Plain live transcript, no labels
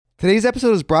Today's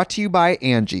episode is brought to you by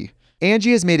Angie.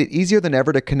 Angie has made it easier than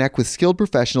ever to connect with skilled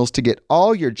professionals to get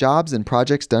all your jobs and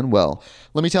projects done well.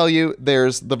 Let me tell you,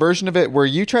 there's the version of it where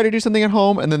you try to do something at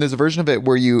home, and then there's a version of it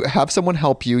where you have someone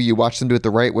help you, you watch them do it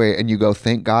the right way, and you go,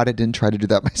 thank God I didn't try to do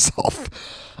that myself.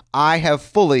 I have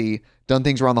fully done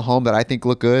things around the home that I think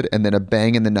look good, and then a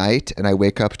bang in the night, and I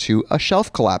wake up to a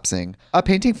shelf collapsing, a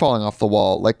painting falling off the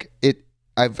wall.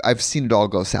 I've seen it all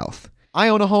go south. I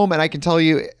own a home, and I can tell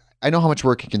you, I know how much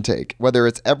work it can take. Whether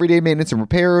it's everyday maintenance and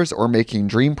repairs or making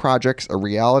dream projects a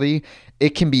reality,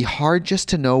 it can be hard just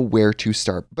to know where to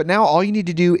start. But now all you need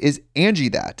to do is Angie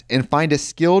that and find a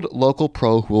skilled local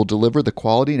pro who will deliver the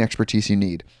quality and expertise you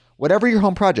need. Whatever your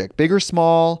home project, big or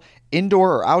small,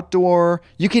 indoor or outdoor,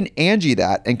 you can Angie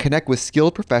that and connect with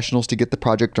skilled professionals to get the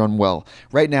project done well.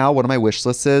 Right now, one of my wish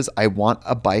lists is I want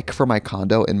a bike for my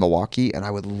condo in Milwaukee, and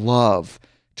I would love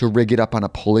to rig it up on a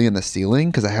pulley in the ceiling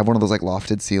because I have one of those like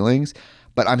lofted ceilings,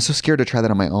 but I'm so scared to try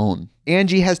that on my own.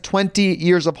 Angie has 20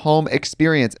 years of home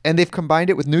experience, and they've combined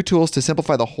it with new tools to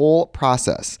simplify the whole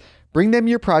process. Bring them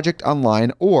your project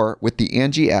online or with the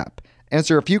Angie app.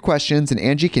 Answer a few questions and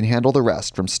Angie can handle the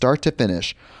rest from start to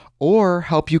finish, or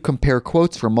help you compare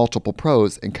quotes from multiple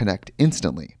pros and connect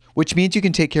instantly, which means you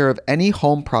can take care of any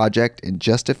home project in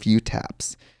just a few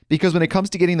taps. Because when it comes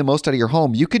to getting the most out of your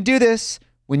home, you can do this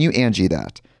when you Angie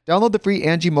that. Download the free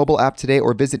Angie mobile app today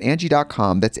or visit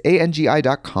Angie.com. That's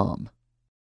ANGI.com.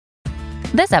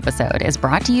 This episode is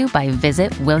brought to you by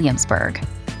Visit Williamsburg.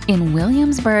 In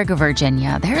Williamsburg,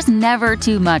 Virginia, there's never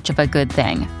too much of a good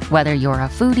thing. Whether you're a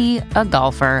foodie, a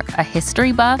golfer, a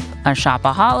history buff, a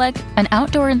shopaholic, an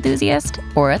outdoor enthusiast,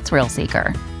 or a thrill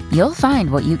seeker, you'll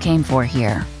find what you came for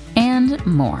here and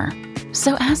more.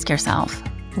 So ask yourself,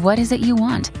 what is it you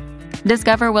want?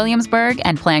 Discover Williamsburg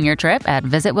and plan your trip at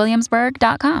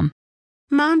visitwilliamsburg.com.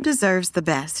 Mom deserves the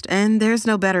best, and there's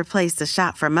no better place to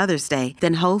shop for Mother's Day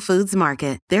than Whole Foods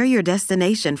Market. They're your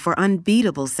destination for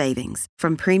unbeatable savings,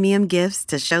 from premium gifts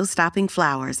to show-stopping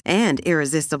flowers and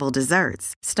irresistible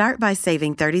desserts. Start by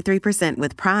saving 33%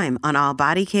 with Prime on all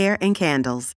body care and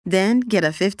candles. Then get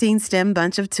a 15-stem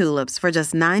bunch of tulips for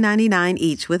just $9.99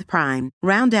 each with Prime.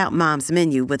 Round out Mom's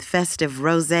menu with festive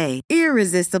rosé,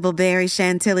 irresistible berry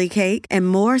chantilly cake, and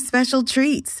more special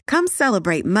treats. Come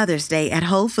celebrate Mother's Day at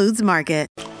Whole Foods Market.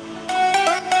 All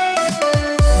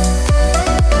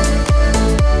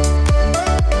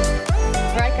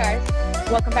right,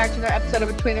 guys, welcome back to another episode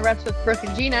of Between the Reps with Brooke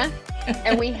and Gina.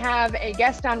 And we have a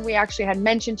guest on. We actually had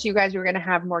mentioned to you guys we were going to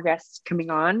have more guests coming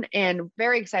on, and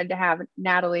very excited to have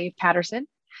Natalie Patterson.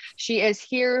 She is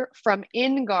here from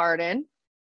InGarden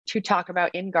to talk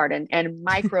about InGarden and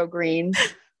microgreens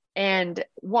and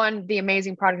the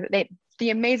amazing product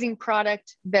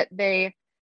that they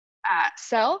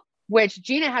sell, which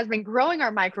Gina has been growing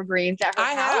our microgreens at her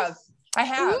house. I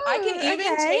have. Ooh, I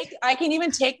can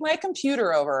even take my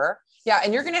computer over. Yeah.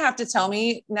 And you're going to have to tell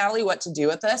me, Natalie, what to do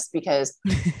with this, because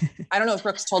I don't know if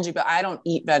Brooks told you, but I don't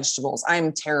eat vegetables.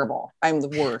 I'm terrible. I'm the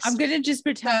worst. I'm going to just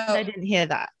pretend I didn't hear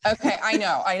that. Okay. I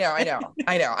know.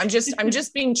 I'm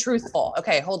just being truthful.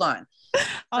 Okay. Hold on.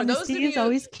 Honesty is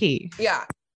always key. Yeah.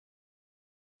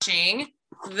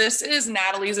 This is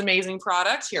Natalie's amazing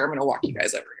product. Here, I'm going to walk you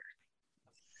guys over here.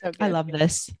 So I love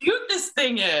this. How cute this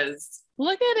thing is.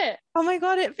 Look at it. Oh my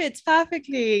God, it fits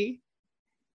perfectly.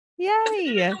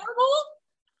 Yay.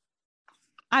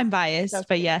 I'm biased,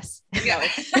 but yes. Yeah.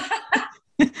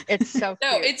 It's so cute.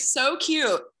 No, it's so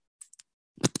cute.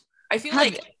 I feel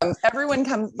like everyone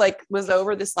was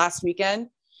over this last weekend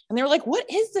and they were like, what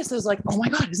is this? I was like, oh my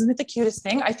God, isn't it the cutest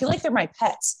thing? I feel like they're my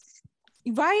pets.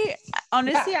 Right.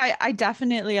 Honestly, yeah.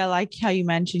 I like how you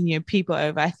mentioned people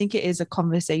over. I think it is a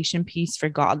conversation piece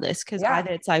regardless, because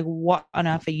either it's like, what on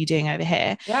earth are you doing over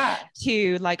here? Yeah.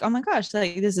 To like, oh my gosh,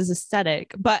 like this is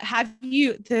aesthetic. But have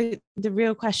you, the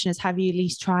real question is, have you at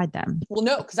least tried them? Well,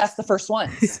 no, because that's the first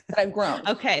ones that I've grown.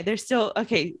 Okay. They're still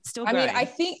growing. I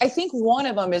mean, I think one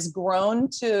of them is grown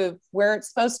to where it's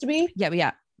supposed to be.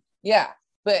 Yeah. Yeah.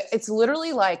 But it's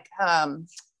literally like,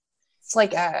 it's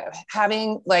like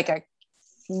having like a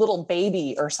little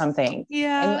baby or something.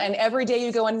 Yeah. And every day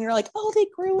you go in and you're like, oh, they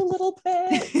grew a little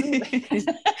bit.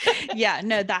 Yeah,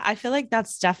 no, that I feel like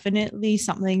that's definitely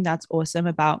something that's awesome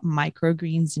about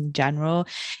microgreens in general,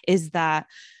 is that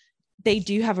they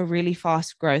do have a really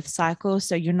fast growth cycle.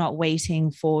 So you're not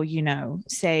waiting for,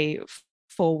 say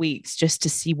 4 weeks just to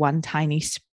see one tiny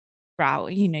sprout.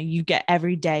 You get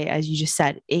every day, as you just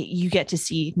said, you get to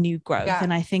see new growth. Yeah.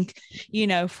 And I think,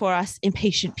 for us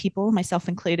impatient people, myself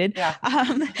included,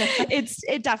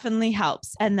 it definitely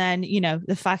helps. And then,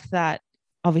 the fact that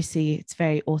obviously it's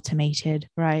very automated,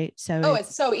 right? So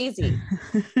it's so easy.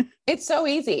 It's so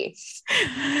easy.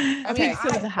 I mean,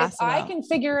 if I can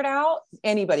figure it out,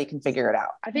 anybody can figure it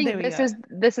out. I think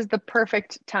this is the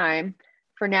perfect time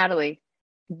for Natalie.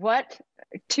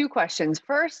 Two questions.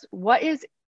 First, what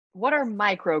are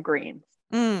microgreens?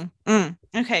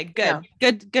 Okay, good.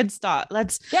 Yeah. Good start.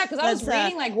 Because I was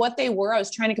reading like what they were. I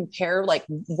was trying to compare like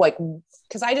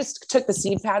because I just took the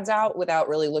seed pads out without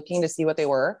really looking to see what they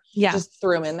were. Yeah. Just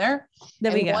threw them in there.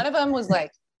 We go. One of them was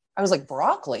like, I was like,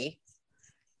 broccoli.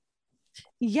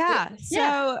 Yeah.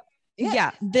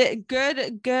 The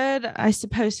good, I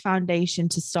suppose, foundation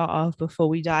to start off before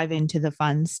we dive into the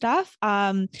fun stuff.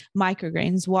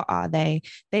 Microgreens, what are they?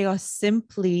 They are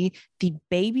simply the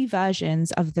baby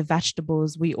versions of the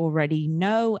vegetables we already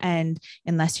know, and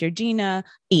unless you're Gina,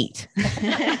 eat.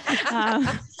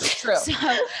 True. So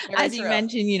as you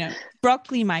mentioned,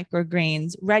 broccoli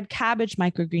microgreens, red cabbage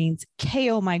microgreens,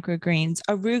 kale microgreens,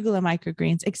 arugula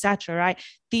microgreens, etc. Right?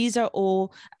 These are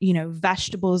all,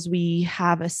 vegetables we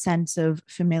have a sense of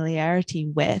familiarity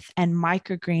with, and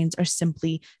microgreens are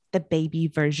simply the baby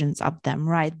versions of them,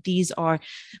 right? These are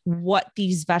what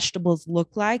these vegetables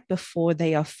look like before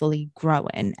they are fully grown.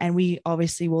 And we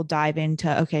obviously will dive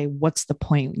into, okay, what's the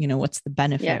point? What's the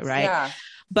benefit, right? Yeah.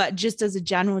 But just as a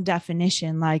general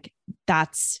definition, like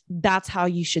that's how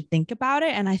you should think about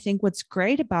it. And I think what's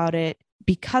great about it,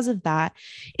 because of that,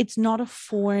 it's not a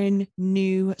foreign,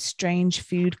 new, strange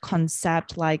food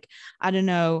concept. Like, I don't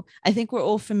know, I think we're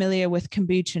all familiar with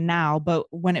kombucha now, but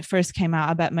when it first came out,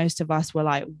 I bet most of us were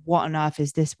like, what on earth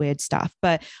is this weird stuff?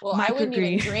 But I wouldn't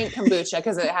even drink kombucha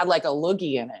because it had like a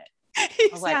loogie in it.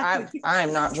 Exactly. I was like,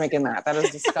 I'm not drinking that. That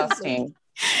is disgusting.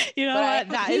 What?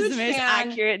 That is the most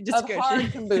accurate description. Of hard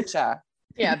kombucha.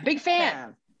 Yeah, big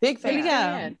fan. Big fan. There you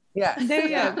go. Yeah. There you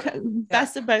go.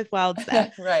 Best of both worlds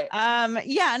there. Right.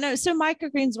 So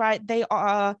microgreens, right? They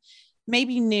are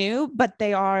maybe new, but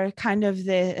they are kind of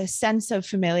the sense of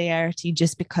familiarity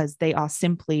just because they are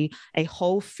simply a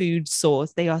whole food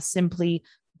source. They are simply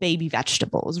baby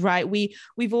vegetables, right?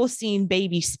 We've all seen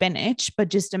baby spinach, but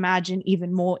just imagine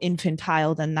even more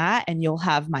infantile than that, and you'll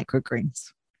have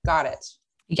microgreens. Got it.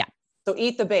 Yeah. So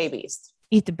eat the babies.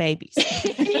 Eat the babies.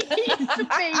 Eat the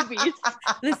babies.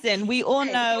 Listen, we all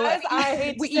know. Guys, I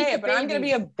hate to say it, but I'm going to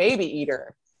be a baby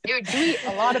eater. Dude, you eat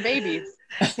a lot of babies.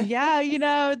 Yeah,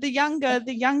 the younger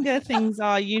things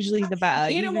are usually the better.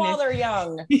 Eat them while they're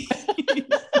young. Dude,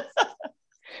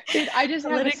 I just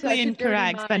politically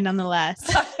incorrect, but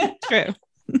nonetheless true.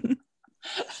 Did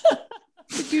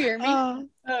you hear me? Oh,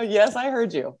 yes, I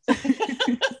heard you. I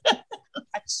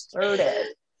heard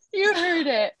it. You heard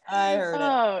it. I heard it.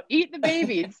 Oh, eat the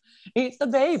babies. Eat the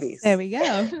babies. There we go.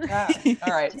 Yeah.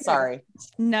 All right. Sorry.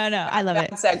 No, I love it.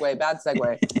 Bad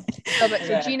segue. So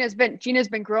Gina's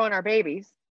been growing our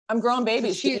babies. I'm growing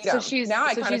babies. Now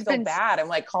I kind of feel bad. I'm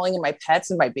like calling them my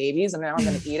pets and my babies, and now I'm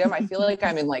going to eat them. I feel like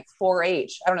I'm in like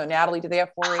 4-H. I don't know, Natalie, do they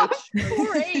have 4-H?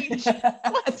 4-H.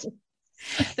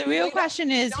 The real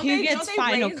question is who gets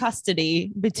final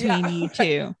custody between you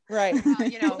two? Right.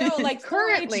 Like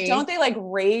currently, don't they like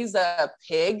raise a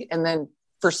pig and then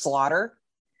for slaughter?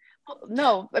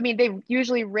 No, I mean, they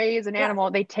usually raise an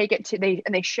animal. They take it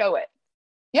and they show it.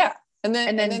 Yeah. And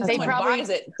then they probably buys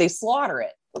it, they slaughter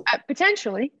it.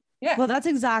 Potentially. Yeah. Well, that's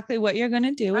exactly what you're going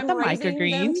to do with the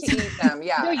microgreens. Them.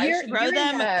 Yeah. No, grow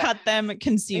them, cut them,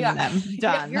 consume them.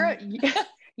 Done.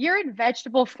 You're in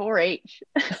vegetable 4-H.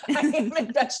 I am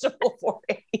in vegetable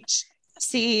 4-H.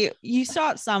 See, you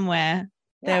start somewhere.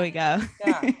 Yeah. There we go.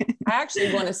 Yeah. I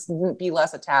actually want to be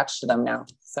less attached to them now.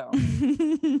 So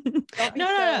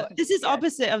no. This is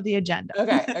opposite of the agenda.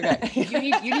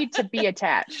 Okay. You need to be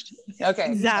attached. Okay.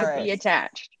 Exactly. Right. Be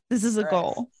attached. This is a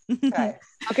goal.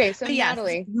 Okay. So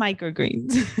Natalie,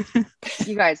 microgreens.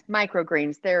 You guys,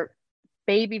 microgreens, they're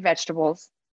baby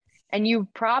vegetables. And you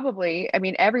probably,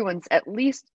 everyone's at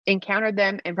least encountered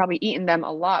them and probably eaten them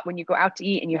a lot when you go out to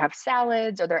eat and you have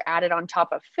salads, or they're added on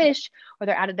top of fish, or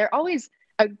they're always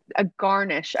a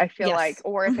garnish, I feel like.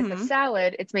 Or if it's a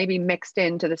salad, it's maybe mixed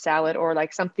into the salad, or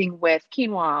like something with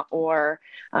quinoa or,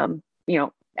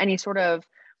 any sort of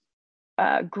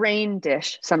grain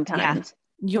dish sometimes.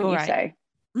 Yeah, you're right.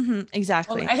 Say.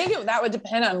 Exactly. Well, I think that would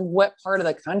depend on what part of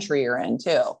the country you're in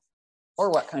too. Or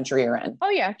what country you're in. Oh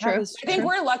yeah, true. I think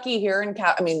we're lucky here in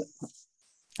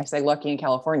I say lucky in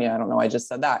California. I don't know. I just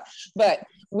said that, but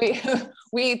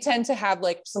we tend to have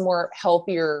like some more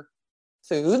healthier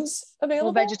foods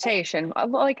available. Well, vegetation,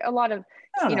 like a lot of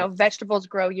vegetables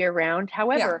grow year round.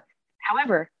 However,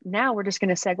 now we're just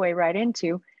going to segue right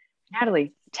into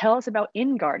Natalie. Tell us about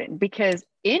InGarden, because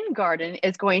InGarden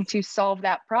is going to solve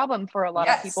that problem for a lot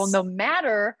of people, no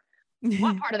matter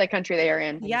what part of the country they are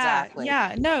in. Yeah. Exactly.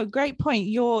 Yeah. No, great point.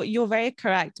 You're very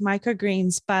correct.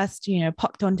 Microgreens first,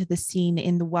 popped onto the scene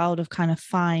in the world of kind of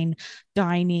fine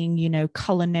dining,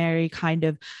 culinary kind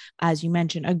of, as you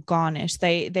mentioned, a garnish.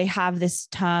 They have this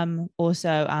term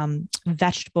also,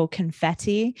 vegetable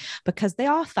confetti, because they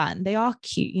are fun. They are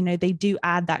cute. They do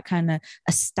add that kind of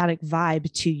aesthetic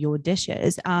vibe to your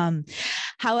dishes.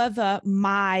 However,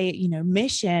 my,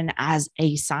 mission as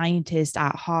a scientist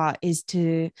at heart is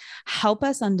to help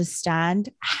us understand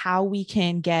how we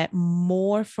can get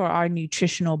more for our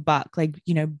nutritional buck, like,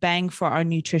 bang for our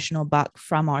nutritional buck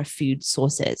from our food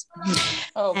sources.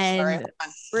 Oh, sorry. Hold on.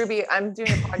 Ruby, I'm doing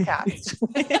a podcast.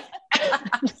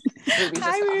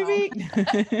 Hi, Ruby.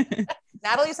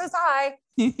 Natalie says hi.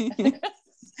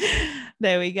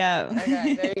 There we go.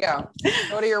 Okay, there you go.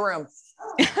 Go to your room.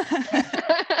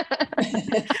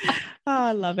 Oh,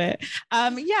 I love it.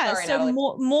 Sorry, so Natalie.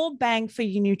 more bang for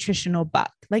your nutritional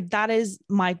buck. Like, that is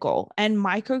my goal. And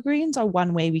microgreens are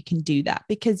one way we can do that,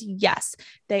 because yes,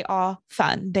 they are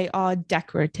fun, they are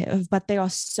decorative, but they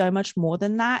are so much more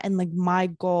than that. And like, my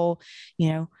goal,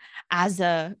 as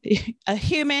a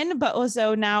human, but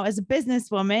also now as a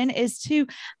businesswoman, is to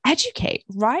educate,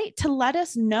 right? To let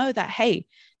us know that, hey,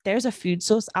 there's a food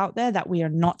source out there that we are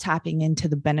not tapping into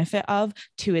the benefit of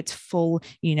to its full,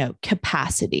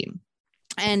 capacity.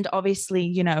 And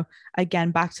obviously,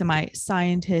 again, back to my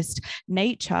scientist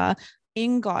nature,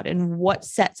 in garden, what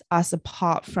sets us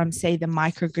apart from, say, the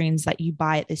microgreens that you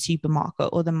buy at the supermarket,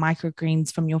 or the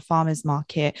microgreens from your farmer's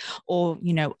market, or,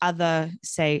 other,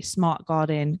 say, smart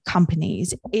garden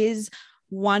companies, is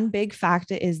one big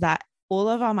factor is that all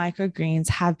of our microgreens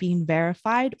have been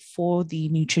verified for the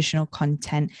nutritional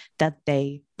content that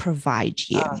they provide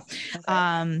you.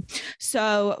 Okay.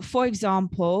 So for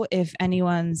example, if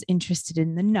anyone's interested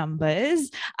in the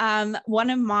numbers, one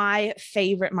of my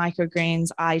favorite microgreens,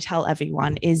 I tell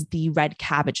everyone, is the red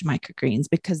cabbage microgreens,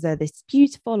 because they're this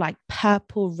beautiful, like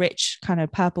purple, rich kind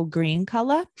of purple green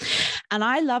color. And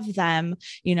I love them,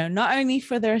 not only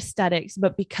for their aesthetics,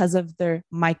 but because of their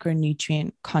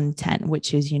micronutrient content,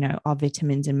 which is, our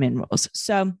vitamins and minerals.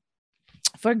 So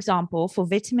for example, for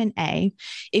vitamin A,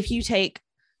 if you take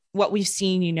what we've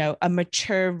seen, a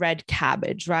mature red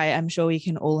cabbage, right? I'm sure we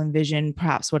can all envision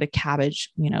perhaps what a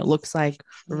cabbage, looks like,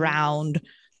 round,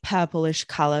 purplish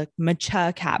color,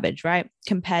 mature cabbage, right?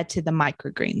 Compared to the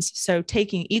microgreens. So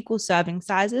taking equal serving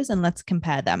sizes, and let's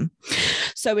compare them.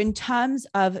 So in terms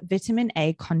of vitamin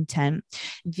A content,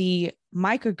 the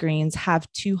microgreens have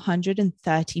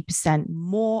 230%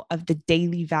 more of the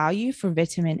daily value for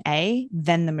vitamin A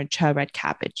than the mature red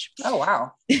cabbage. Oh,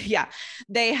 wow. Yeah.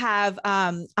 They have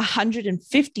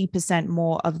 150%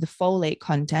 more of the folate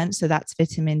content. So that's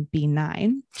vitamin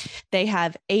B9. They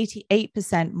have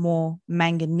 88% more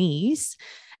manganese.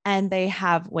 And they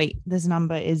have, this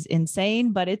number is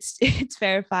insane, but it's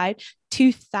verified,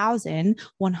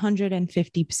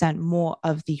 2,150% more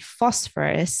of the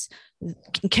phosphorus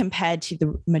compared to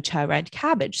the mature red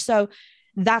cabbage. So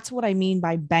that's what I mean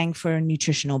by bang for a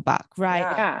nutritional buck, right?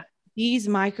 Yeah. These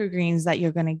microgreens that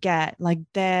you're going to get, like,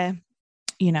 they're,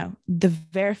 the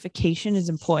verification is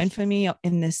important for me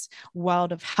in this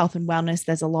world of health and wellness.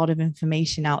 There's a lot of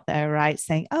information out there, right?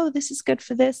 Saying, oh, this is good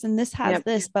for this and this has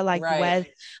this, but like,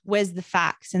 where's the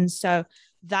facts? And so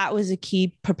that was a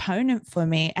key proponent for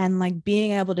me. And like,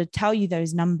 being able to tell you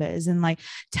those numbers and like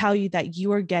tell you that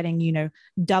you are getting,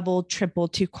 double, triple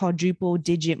to quadruple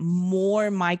digit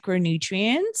more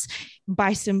micronutrients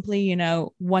by simply,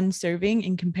 one serving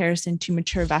in comparison to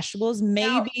mature vegetables,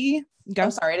 maybe. Go.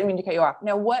 I'm sorry, I didn't mean to cut you off.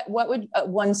 Now, what would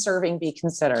one serving be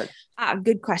considered?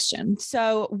 Good question.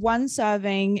 So one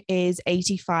serving is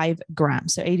 85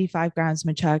 grams. So 85 grams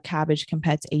mature cabbage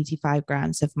compared to 85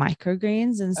 grams of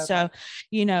microgreens. And so,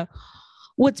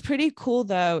 what's pretty cool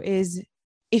though is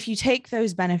if you take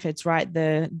those benefits, right,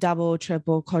 the double,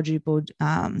 triple, quadruple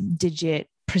digit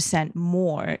percent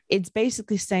more, it's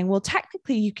basically saying, well,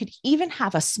 technically you could even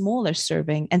have a smaller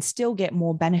serving and still get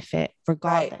more benefit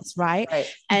regardless, right?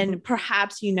 And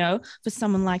perhaps, for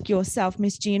someone like yourself,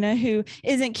 Miss Gina, who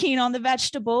isn't keen on the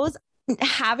vegetables,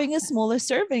 having a smaller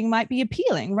serving might be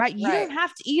appealing, right? You don't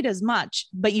have to eat as much,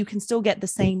 but you can still get the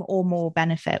same or more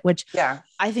benefit, which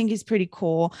I think is pretty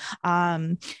cool.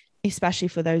 Especially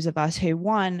for those of us who,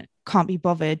 one, can't be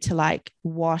bothered to like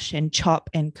wash and chop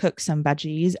and cook some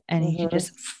veggies and you can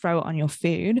just throw it on your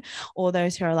food, or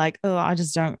those who are like, oh, I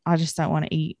just don't want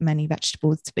to eat many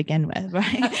vegetables to begin with,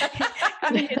 right?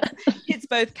 It's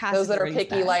both categories. Those that are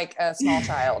picky like a small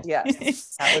child.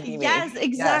 Yes. That would be me. Yes,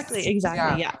 exactly. Yes.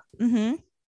 Yeah. Mm-hmm.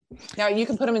 Now you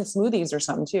can put them in smoothies or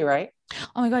something too, right?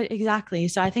 Oh my God, exactly.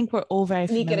 So I think we're all very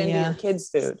Sneak familiar. it into your kids'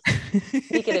 food.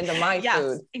 Sneak it into my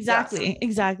food. Exactly. Yes.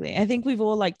 Exactly. I think we've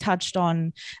all like touched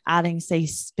on adding, say,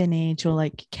 spinach or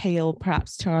like kale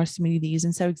perhaps to our smoothies.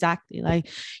 And so exactly, like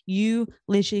you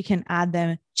literally can add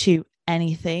them to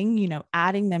anything, you know,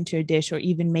 adding them to a dish or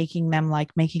even making them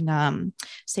like making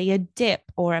say a dip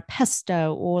or a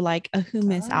pesto or like a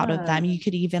hummus out of them. You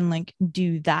could even like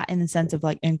do that in the sense of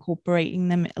like incorporating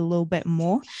them a little bit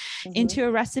more into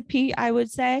a recipe, I would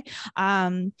say.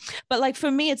 But like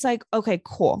for me, it's like, okay,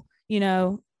 cool. You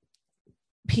know,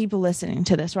 people listening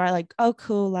to this, right? Like, oh,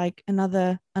 cool. Like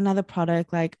another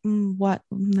product, like, what?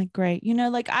 Like, great. You know,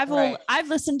 like I've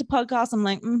listened to podcasts. I'm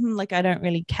like, like, I don't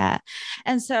really care.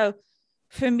 And so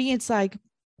for me, it's like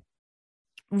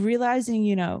realizing,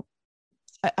 you know,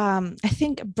 I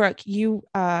think Brooke, you,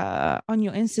 on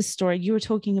your Insta story, you were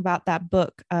talking about that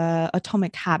book,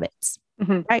 Atomic Habits.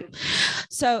 Right.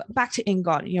 So back to In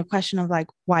Garden, your question of like,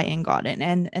 why In Garden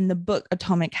and the book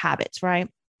Atomic Habits, right?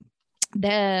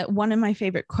 One of my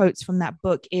favorite quotes from that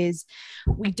book is,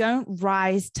 we don't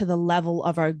rise to the level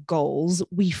of our goals.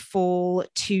 We fall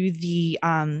to the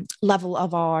level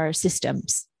of our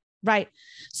systems. Right.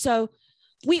 So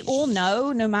we all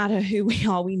know, no matter who we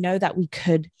are, we know that we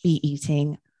could be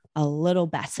eating a little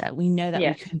better. We know that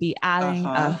we could be adding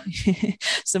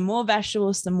some more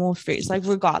vegetables, some more fruits, like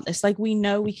regardless, like we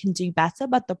know we can do better.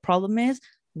 But the problem is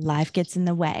life gets in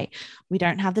the way. We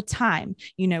don't have the time.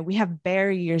 You know, we have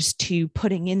barriers to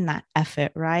putting in that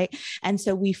effort, right? And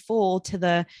so we fall to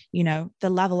the, you know,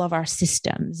 the level of our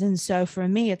systems. And so for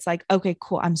me, it's like, okay,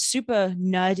 cool. I'm super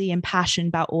nerdy and passionate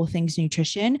about all things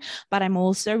nutrition, but I'm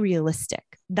also realistic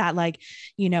that like,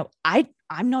 you know,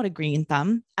 I'm not a green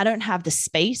thumb. I don't have the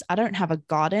space. I don't have a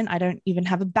garden. I don't even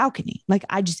have a balcony. Like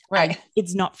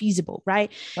it's not feasible.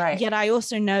 Right. Yet I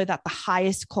also know that the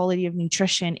highest quality of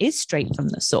nutrition is straight from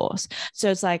the source. So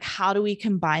it's like, how do we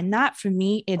combine that? For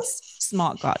me, it's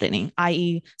smart gardening,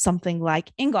 i.e. something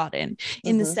like In Garden,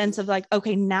 in the sense of like,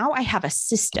 okay, now I have a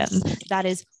system that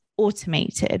is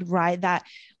automated, right? That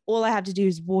all I have to do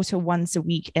is water once a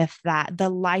week. If that, the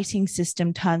lighting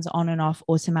system turns on and off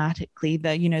automatically.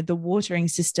 The watering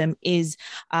system is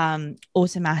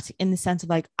automatic in the sense of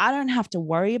like, I don't have to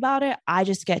worry about it. I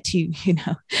just get to, you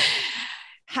know,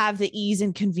 have the ease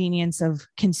and convenience of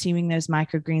consuming those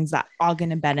microgreens that are going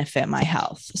to benefit my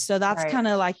health. So that's kind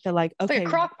of like the, like, okay. It's like a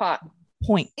crock pot.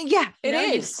 Point. Yeah, it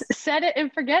is. Set it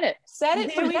and forget it. Set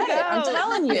it, forget it. I'm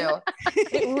telling you,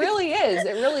 it really is.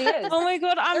 It really is. Oh my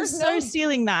God, I'm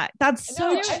stealing that. That's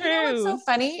so true. You know what's so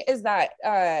funny is that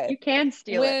you can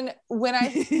steal it.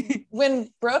 When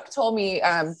Brooke told me,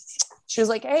 she was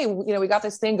like, "Hey, you know, we got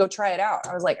this thing. Go try it out."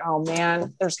 I was like, "Oh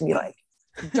man, there's gonna be like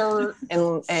dirt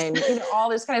and you know, all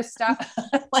this kind of stuff."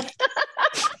 Like,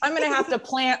 I'm going to have to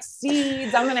plant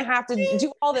seeds. I'm going to have to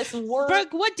do all this work.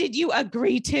 Brooke, what did you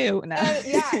agree to? No.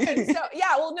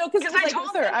 Well, no, because I told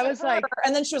her, I was like,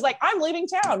 and then she was like, I'm leaving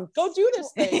town. Go do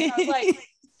this thing. And I was like,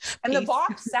 and the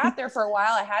box sat there for a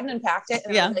while. I hadn't unpacked it.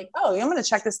 And I was like, oh, I'm going to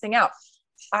check this thing out.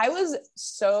 I was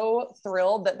so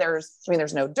thrilled that there's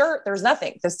no dirt. There's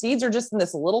nothing. The seeds are just in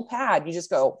this little pad. You just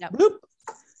go, bloop.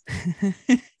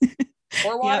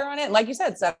 Pour water on it. Like you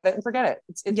said, set it and forget it.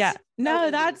 It's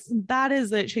no, that is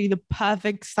literally the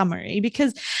perfect summary,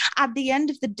 because at the end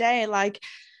of the day, like,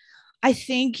 I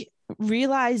think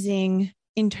realizing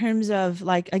in terms of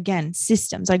like, again,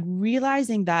 systems, like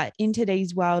realizing that in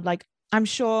today's world, like, I'm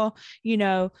sure, you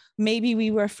know, maybe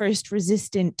we were first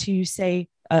resistant to, say,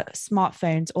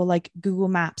 smartphones or like Google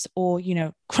Maps or, you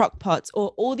know, crock pots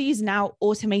or all these now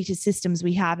automated systems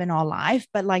we have in our life,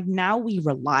 but like now we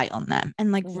rely on them,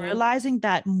 and like realizing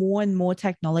that more and more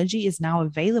technology is now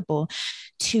available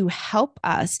to help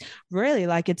us, really,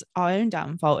 like, it's our own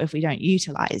downfall if we don't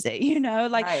utilize it, you know,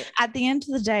 like at the end of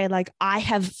the day, like, I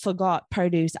have forgot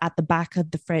produce at the back of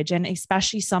the fridge, and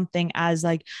especially something as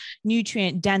like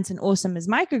nutrient dense and awesome as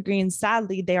microgreens,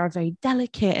 sadly, they are very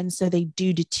delicate. And so they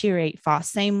do deteriorate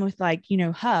fast. Same with like, you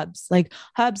know, herbs. Like,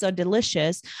 herbs are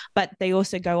delicious, but they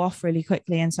also go off really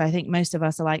quickly. And so I think most of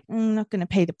us are like, I'm not going to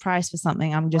pay the price for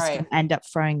something I'm just going to end up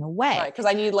throwing away. Right. Because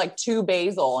I need like 2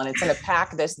 basil and it's in a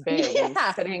pack this big.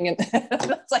 Sitting in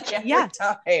it's like every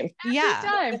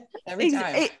time. Every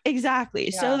time. Exactly.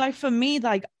 Yeah. So like for me,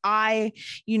 like I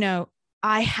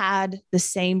had the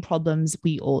same problems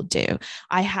we all do.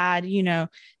 I had, you know,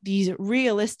 these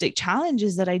realistic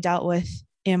challenges that I dealt with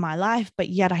in my life, but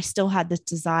yet I still had this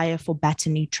desire for better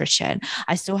nutrition.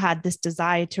 I still had this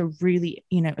desire to really,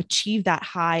 you know, achieve that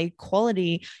high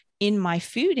quality in my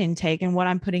food intake and what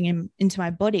I'm putting into my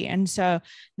body. And so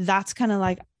that's kind of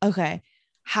like, okay,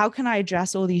 how can I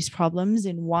address all these problems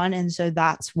in one? And so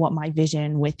that's what my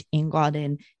vision with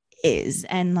InGarden is.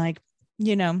 And like,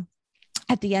 you know,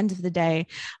 at the end of the day,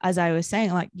 as I was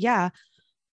saying, like, yeah,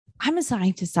 I'm a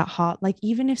scientist at heart. Like,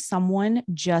 even if someone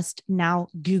just now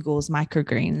Googles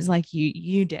microgreens, like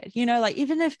you did, you know, like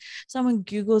even if someone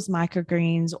Googles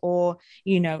microgreens or,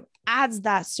 you know, adds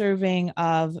that serving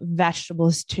of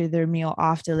vegetables to their meal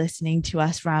after listening to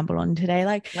us ramble on today,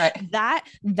 like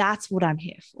that's what I'm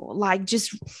here for. Like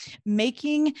just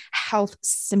making health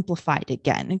simplified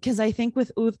again. Because I think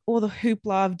with all the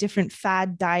hoopla of different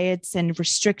fad diets and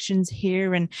restrictions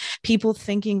here and people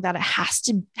thinking that it has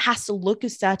to look a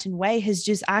certain way has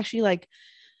just actually like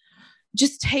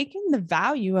just taking the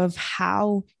value of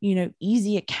how, you know,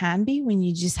 easy it can be when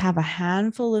you just have a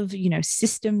handful of, you know,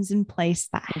 systems in place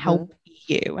that help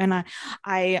you. And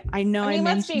I know, I mean,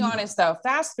 let's be honest though,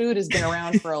 fast food has been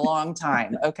around for a long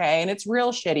time. Okay. And it's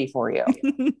real shitty for you.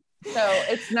 So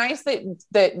it's nice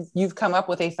that you've come up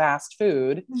with a fast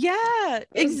food. Yeah,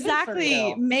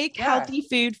 exactly. Make healthy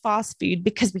food, fast food,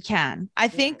 because we can. I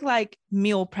think like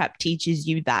meal prep teaches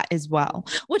you that as well,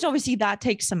 which obviously that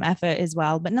takes some effort as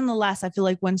well. But nonetheless, I feel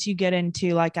like once you get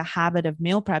into like a habit of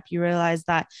meal prep, you realize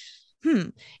that,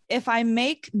 if I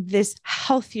make this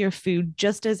healthier food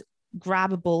just as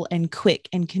grabbable and quick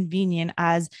and convenient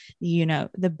as, you know,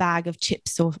 the bag of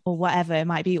chips or whatever it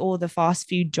might be, or the fast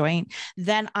food joint,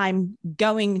 then I'm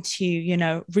going to, you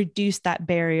know, reduce that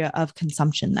barrier of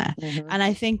consumption there. And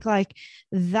I think like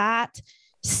that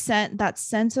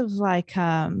sense of like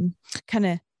kind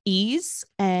of ease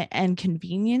and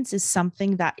convenience is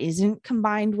something that isn't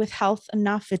combined with health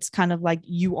enough. It's kind of like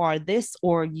you are this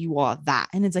or you are that.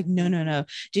 And it's like, no.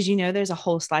 Did you know there's a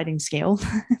whole sliding scale?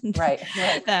 Right.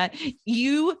 That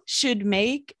you should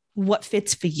make what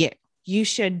fits for you. You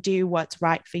should do what's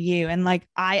right for you. And like,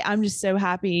 I'm just so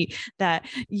happy that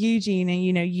you, Gina,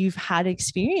 you know, you've had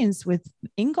experience with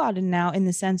InGarden now in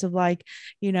the sense of like,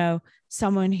 you know,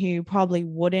 someone who probably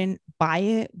wouldn't buy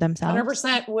it themselves.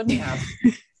 100% wouldn't have.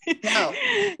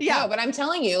 No, but I'm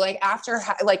telling you, like after,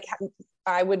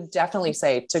 I would definitely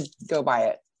say to go buy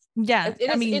it. Yeah.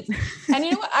 And you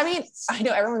know what? I mean, I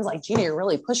know everyone's like, Gina, you're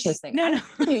really pushing this thing. No.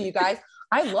 You guys,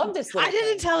 I love this. I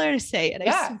didn't tell her to say it.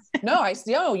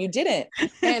 No, you didn't.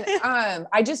 And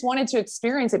I just wanted to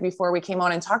experience it before we came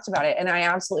on and talked about it. And I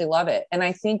absolutely love it. And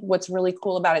I think what's really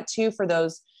cool about it too, for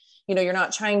those, you know, you're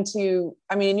not trying to,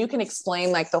 I mean, you can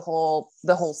explain like the whole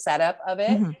setup of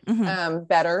it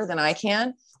better than I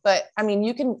can. But I mean,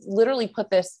 you can literally put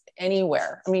this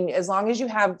anywhere. I mean, as long as you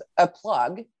have a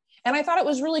plug. And I thought it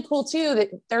was really cool too,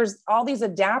 that there's all these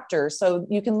adapters. So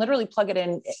you can literally plug it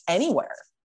in anywhere.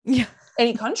 Yeah.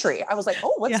 Any country. I was like,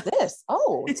 oh, what's this?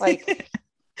 Oh, it's like,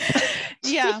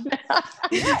 yeah,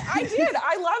 I did.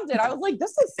 I loved it. I was like,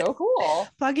 this is so cool.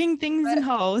 Plugging things in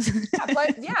holes.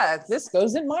 This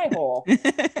goes in my hole.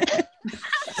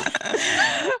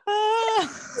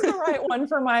 The right one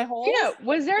for my hole. You know,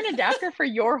 was there an adapter for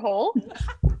your hole?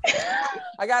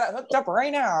 I got it hooked up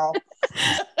right now.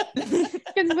 You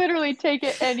can literally take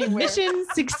it anywhere. Mission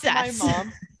success. My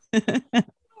mom.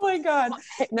 Oh my God.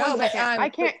 No, but I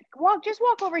can't just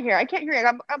walk over here. I can't hear you. I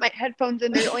got my headphones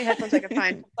in. They're the only headphones I can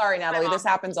find. Sorry, Natalie. This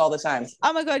happens all the time.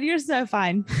 Oh my God, you're so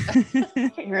fine. I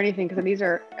can't hear anything because these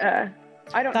are,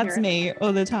 I don't That's hear me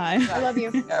all the time. I love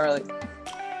you. Yeah, really.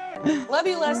 Love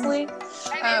you, Leslie.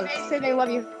 They say they love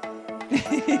you.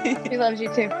 He loves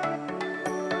you too.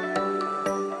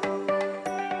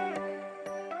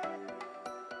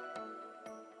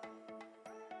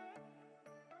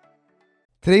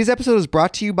 Today's episode is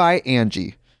brought to you by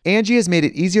Angie. Angie has made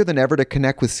it easier than ever to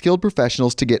connect with skilled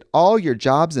professionals to get all your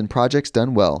jobs and projects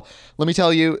done well. Let me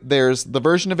tell you, there's the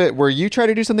version of it where you try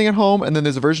to do something at home, and then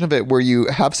there's a version of it where you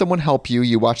have someone help you,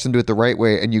 you watch them do it the right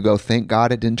way, and you go, thank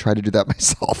God I didn't try to do that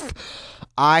myself.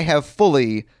 I have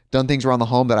fully done things around the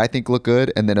home that I think look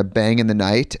good, and then a bang in the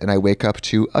night, and I wake up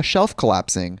to a shelf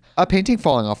collapsing, a painting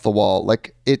falling off the wall.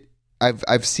 Like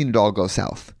I've seen it all go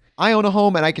south. I own a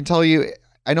home, and I can tell you,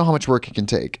 I know how much work it can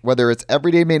take. Whether it's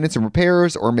everyday maintenance and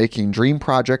repairs or making dream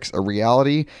projects a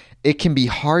reality, it can be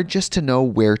hard just to know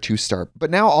where to start.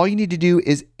 But now all you need to do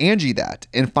is Angie that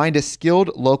and find a skilled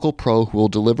local pro who will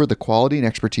deliver the quality and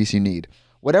expertise you need.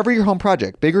 Whatever your home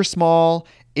project, big or small,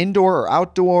 indoor or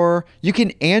outdoor, you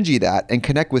can Angie that and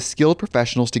connect with skilled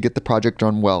professionals to get the project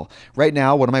done well. Right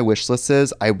now, one of my wish lists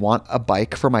is I want a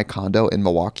bike for my condo in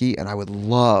Milwaukee, and I would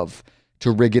love to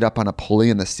rig it up on a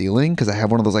pulley in the ceiling because I have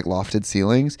one of those like lofted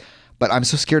ceilings, but I'm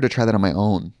so scared to try that on my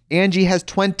own. Angie has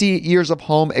 20 years of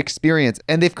home experience,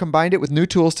 and they've combined it with new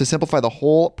tools to simplify the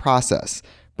whole process.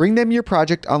 Bring them your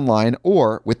project online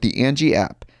or with the Angie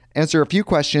app. Answer a few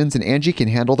questions and Angie can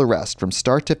handle the rest from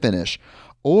start to finish,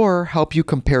 or help you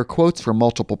compare quotes from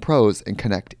multiple pros and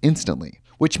connect instantly,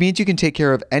 which means you can take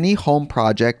care of any home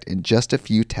project in just a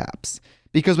few taps.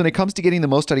 Because when it comes to getting the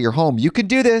most out of your home, you can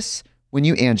do this when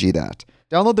you Angie that.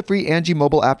 Download the free Angie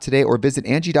mobile app today or visit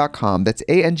Angie.com. That's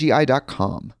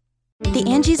ANGI.com. The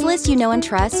Angie's List you know and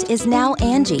trust is now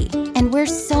Angie, and we're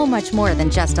so much more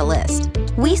than just a list.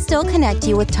 We still connect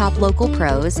you with top local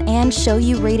pros and show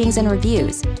you ratings and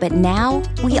reviews, but now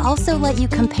we also let you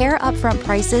compare upfront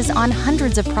prices on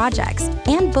hundreds of projects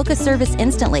and book a service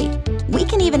instantly. We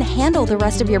can even handle the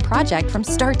rest of your project from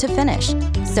start to finish.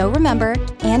 So remember,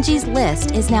 Angie's List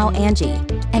is now Angie,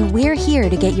 and we're here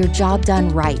to get your job done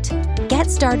right. Get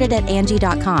started at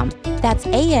Angie.com. That's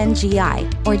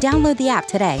ANGI, or download the app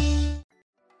today.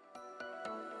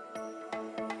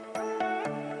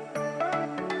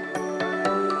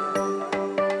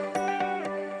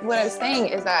 What I was saying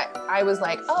is that I was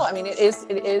like, oh, I mean, it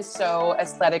is so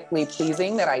aesthetically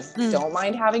pleasing that I don't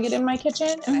mind having it in my kitchen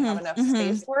and I have enough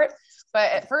space for it.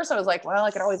 But at first I was like, well,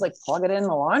 I could always like plug it in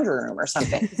the laundry room or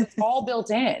something, because it's all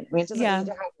built in. I mean, it doesn't need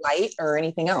to have light or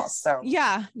anything else. So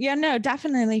no,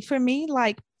 definitely. For me,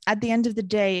 like at the end of the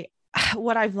day,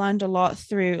 what I've learned a lot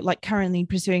through like currently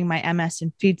pursuing my MS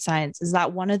in food science is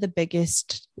that one of the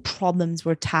biggest problems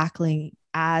we're tackling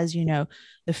as, you know,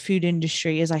 the food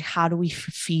industry is like, how do we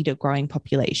feed a growing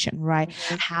population, right?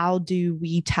 Mm-hmm. How do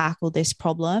we tackle this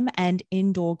problem? And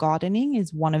indoor gardening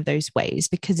is one of those ways,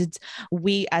 because it's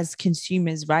we as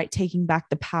consumers, right, taking back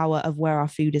the power of where our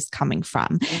food is coming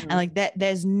from. Mm-hmm. And like that,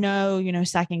 there's no, you know,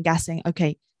 second guessing.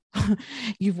 Okay,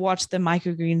 you've watched the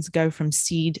microgreens go from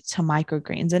seed to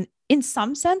microgreens. And in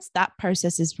some sense, that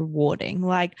process is rewarding.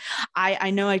 Like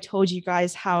I know I told you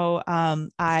guys how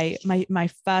my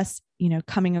first, you know,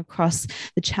 coming across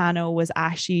the channel was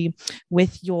actually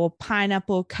with your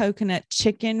pineapple coconut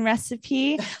chicken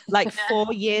recipe like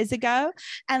 4 years ago.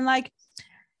 And like,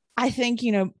 I think,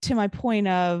 you know, to my point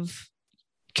of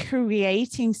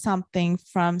creating something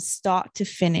from start to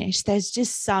finish, there's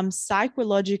just some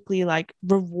psychologically like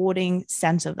rewarding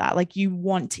sense of that. Like you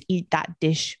want to eat that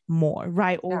dish more,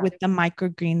 right? Or with the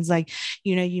microgreens, like,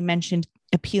 you know, you mentioned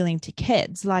appealing to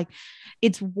kids. Like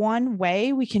it's one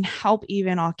way we can help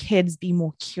even our kids be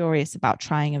more curious about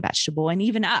trying a vegetable, and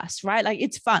even us, right? Like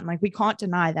it's fun. Like we can't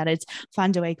deny that it's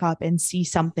fun to wake up and see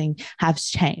something has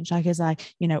changed. Like it's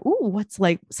like, you know, ooh, what's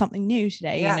like something new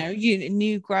today, you know,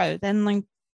 new growth. And like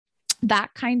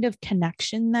that kind of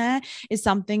connection there is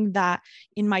something that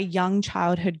in my young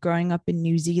childhood growing up in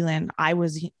New Zealand, I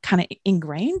was kind of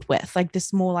ingrained with, like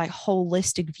this more like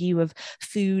holistic view of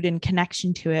food and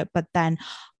connection to it. But then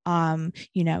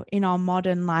you know, in our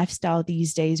modern lifestyle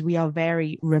these days, we are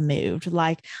very removed.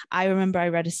 Like I remember I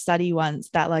read a study once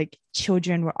that like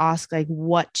children were asked like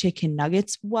what chicken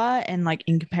nuggets were, and like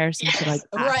in comparison to like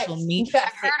actual meat. Yeah,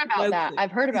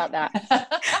 I've heard about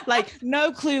that. Like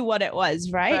no clue what it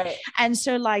was, right? And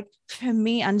so like for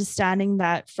me, understanding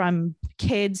that from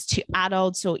kids to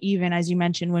adults, or even as you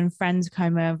mentioned, when friends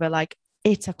come over, like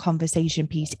it's a conversation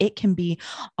piece. It can be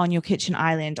on your kitchen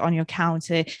island, on your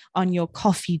counter, on your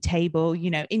coffee table, you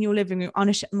know, in your living room, on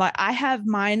a like I have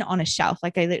mine on a shelf.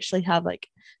 Like I literally have like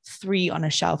 3 on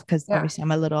a shelf, because obviously I'm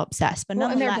a little obsessed, but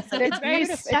nonetheless, it's very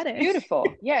aesthetic. It's beautiful.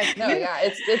 Yeah.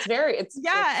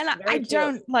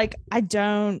 I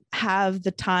don't have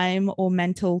the time or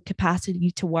mental capacity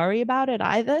to worry about it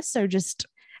either. So just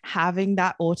having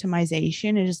that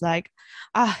automation is like,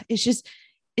 it's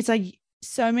like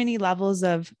so many levels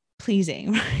of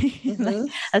pleasing, right?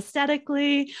 Like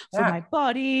aesthetically, for my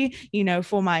body, you know,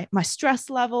 for my stress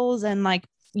levels. And like,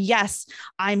 yes,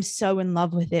 I'm so in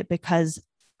love with it because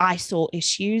I saw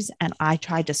issues and I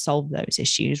tried to solve those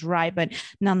issues, right? But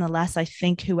nonetheless, I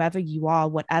think whoever you are,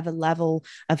 whatever level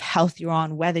of health you're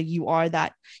on, whether you are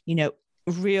that, you know,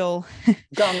 real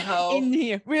gung-ho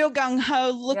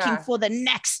looking for the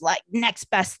next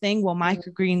best thing, well,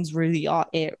 microgreens really are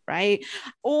it, right?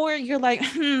 Or you're like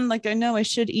like I know I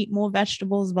should eat more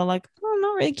vegetables, but like I'm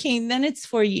not really keen, then it's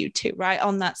for you too, right?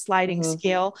 On that sliding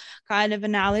scale kind of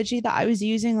analogy that I was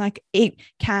using, like it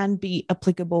can be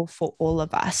applicable for all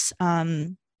of us.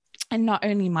 And not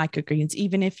only microgreens,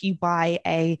 even if you buy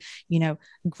a, you know,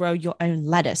 grow your own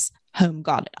lettuce home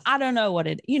garden. I don't know what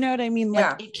it, you know what I mean?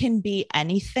 Like it can be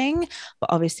anything,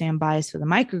 but obviously I'm biased for the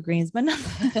microgreens, but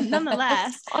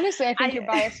nonetheless. Honestly, I think you're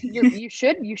biased. You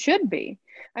should be.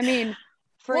 I mean,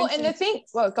 go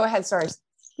ahead. Sorry.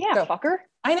 Yeah, Go. fucker.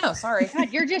 I know. Sorry.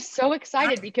 God, you're just so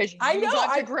excited because you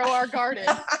got to grow our garden.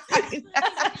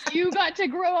 You got to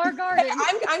grow our garden.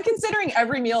 I'm considering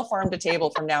every meal farm to table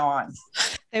from now on.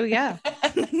 There we go.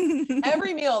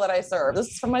 Every meal that I serve, this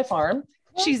is from my farm.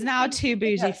 She's now too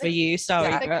bougie for you. Sorry.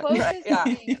 Yeah. The closest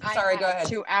thing Sorry, I go have ahead.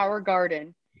 to our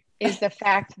garden is the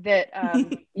fact that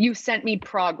you sent me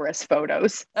progress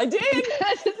photos. I did.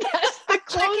 That's the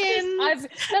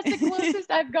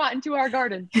closest I've gotten to our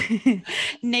garden.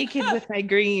 Naked with my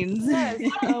greens. Yes.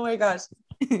 Oh my gosh.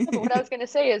 But what I was going to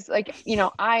say is, like, you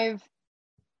know, I've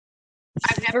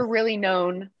never really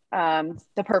known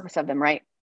the purpose of them, right?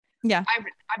 Yeah.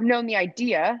 I've known the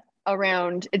idea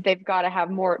around they've got to have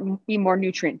be more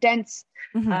nutrient dense,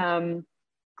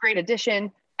 great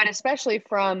addition, but especially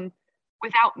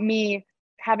without me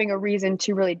having a reason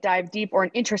to really dive deep or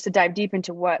an interest to dive deep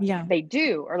into what they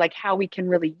do, or like how we can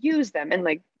really use them, and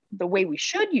like the way we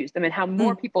should use them, and how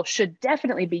more people should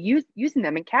definitely be using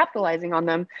them and capitalizing on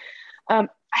them. I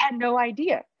had no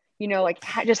idea, you know, like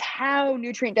just how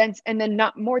nutrient dense. And then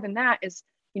not more than that is,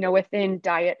 you know, within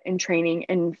diet and training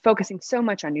and focusing so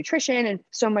much on nutrition and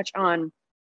so much on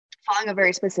following a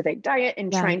very specific diet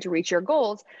and trying to reach your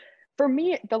goals. For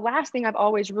me, the last thing I've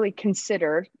always really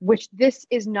considered, which this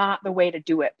is not the way to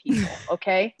do it, people,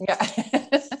 okay? Yeah.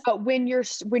 But when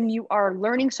you are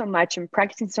learning so much and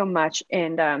practicing so much,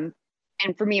 and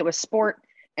for me it was sport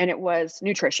and it was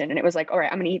nutrition, and it was like, all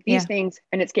right, I'm going to eat these things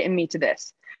and it's getting me to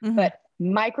this. But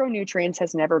micronutrients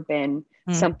has never been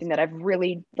something that I've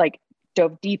really like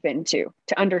dove deep into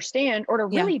to understand, or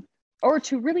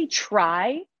to really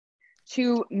try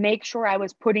to make sure I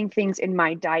was putting things in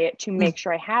my diet to make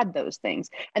sure I had those things.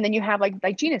 And then you have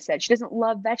like Gina said, she doesn't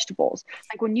love vegetables.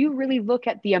 Like when you really look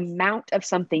at the amount of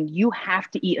something you have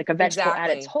to eat, like a vegetable at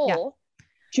its whole,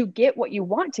 to get what you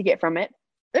want to get from it,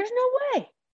 there's no way.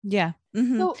 Yeah.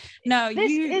 So no,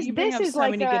 you bring up so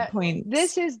many good points.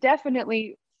 This is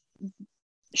definitely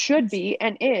should be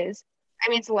and is. I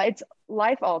mean, it's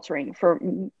life altering for,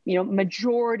 you know,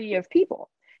 majority of people,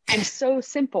 and so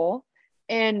simple.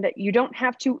 And you don't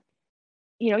have to,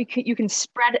 you know, you can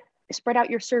spread out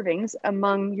your servings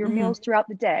among your meals throughout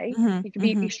the day. You can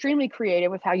be extremely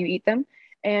creative with how you eat them.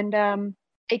 And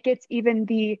it gets even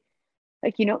the,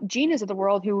 like, you know, Ginas of the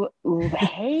world who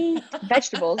hate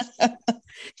vegetables.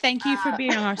 Thank you for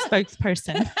being our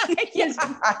spokesperson.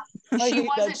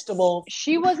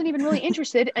 She wasn't even really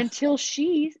interested until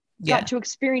she got to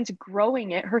experience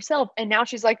growing it herself. And now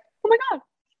she's like, oh my God,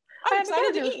 I'm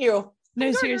excited to eat you.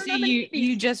 No, seriously,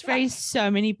 you just raised so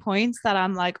many points that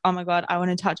I'm like, oh my God, I want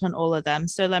to touch on all of them.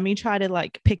 So let me try to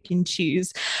like pick and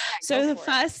choose. So the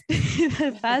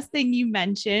first thing you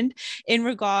mentioned in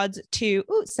regards to,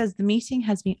 it says the meeting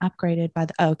has been upgraded by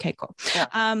okay, cool. Yeah,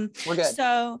 we're good.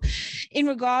 So in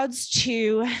regards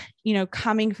to, you know,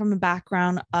 coming from a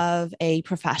background of a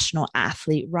professional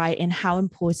athlete, right? And how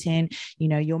important, you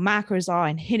know, your macros are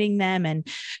and hitting them, and,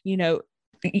 you know,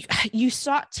 you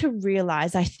start to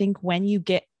realize, I think when you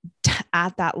get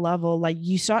at that level, like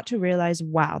you start to realize,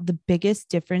 wow, the biggest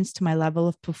difference to my level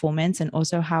of performance and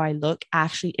also how I look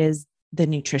actually is the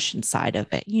nutrition side of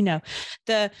it. You know,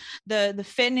 the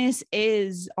fitness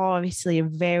is obviously a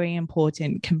very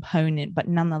important component, but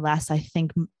nonetheless, I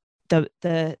think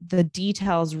the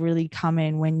details really come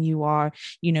in when you are,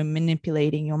 you know,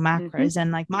 manipulating your macros.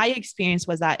 And like my experience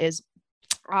was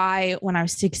when I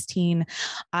was 16,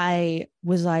 I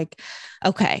was like,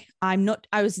 okay, I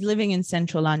was living in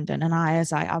central London, and I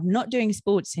was like, I'm not doing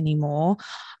sports anymore.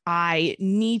 I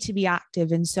need to be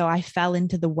active. And so I fell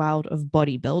into the world of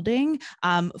bodybuilding,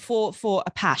 for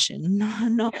a passion,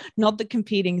 not the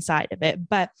competing side of it.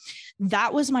 But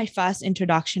that was my first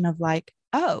introduction of like,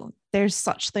 oh, there's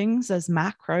such things as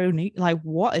macro, like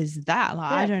what is that?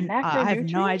 Like, I have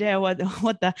no idea what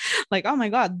the, like, oh my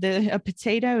God, a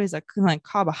potato is a like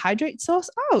carbohydrate source.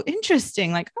 Oh,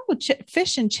 interesting. Like, oh,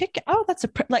 fish and chicken. Oh, that's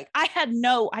like, I had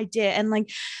no idea. And like,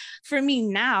 for me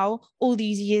now, all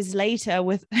these years later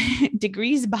with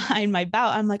degrees behind my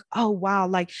belt, I'm like, oh, wow.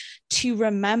 Like to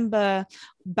remember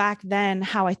back then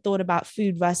how I thought about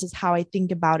food versus how I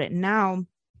think about it now.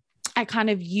 I kind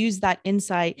of use that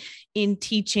insight in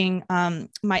teaching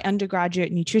my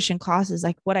undergraduate nutrition classes.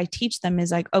 Like what I teach them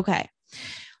is like, okay,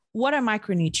 what are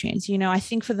micronutrients? You know, I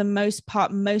think for the most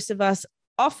part, most of us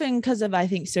often because of, I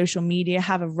think, social media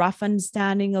have a rough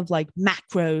understanding of like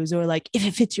macros, or like if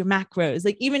it fits your macros,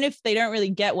 like even if they don't really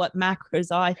get what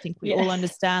macros are, I think we all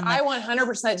understand. Like, I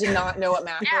 100% did not know what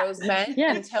macros meant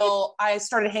until I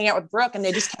started hanging out with Brooke, and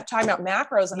they just kept talking about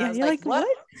macros. And I was like, what?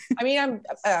 I mean,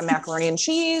 I'm macaroni and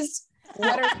cheese.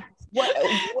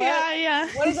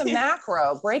 What is a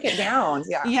macro? Break it down.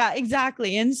 Yeah,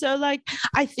 exactly. And so like,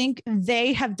 I think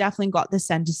they have definitely got the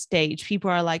center stage. People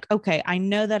are like, okay, I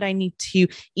know that I need to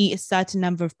eat a certain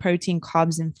number of protein,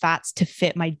 carbs, and fats to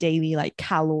fit my daily like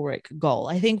caloric goal.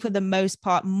 I think for the most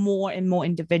part, more and more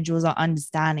individuals are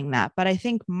understanding that. But I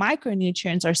think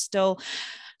micronutrients are still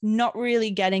not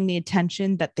really getting the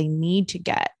attention that they need to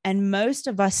get. And most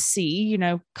of us see,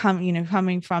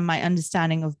 coming from my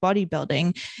understanding of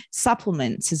bodybuilding,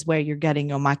 supplements is where you're getting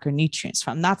your micronutrients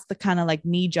from. That's the kind of like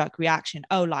knee-jerk reaction.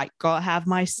 Oh, like, gotta have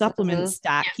my supplement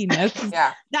stack,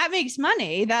 that makes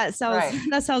money. That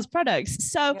sells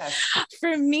products. So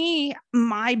for me,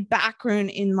 my background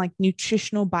in like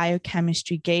nutritional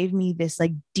biochemistry gave me this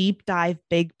like deep dive,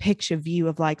 big picture view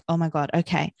of like, oh my God,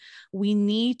 okay, we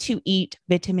need to eat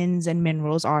vitamins and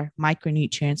minerals, are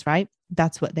micronutrients, right?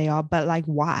 That's what they are. But like,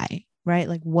 why? Right?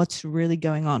 Like, what's really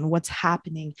going on? What's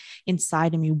happening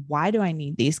inside of me? Why do I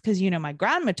need these? Because, my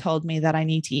grandma told me that I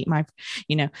need to eat my,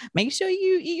 make sure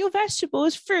you eat your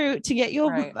vegetables, fruit to get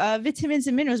your vitamins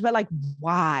and minerals. But like,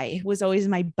 why was always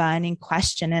my burning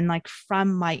question. And like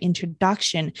from my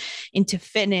introduction into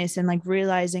fitness and like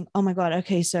realizing, oh my God,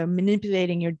 okay, so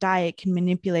manipulating your diet can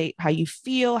manipulate how you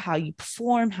feel, how you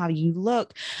perform, how you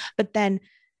look. But then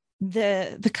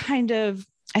the kind of,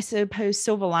 I suppose,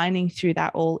 silver lining through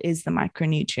that all is the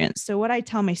micronutrients. So what I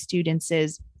tell my students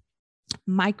is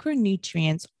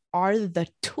micronutrients are the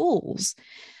tools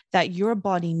that your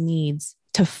body needs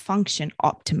to function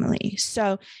optimally.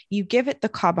 So you give it the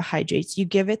carbohydrates, you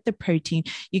give it the protein,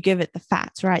 you give it the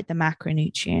fats, right? The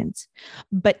macronutrients.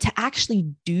 But to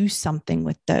actually do something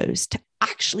with those, to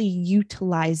actually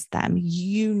utilize them,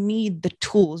 you need the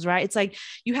tools, right? It's like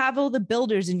you have all the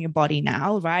builders in your body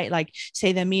now, right? Like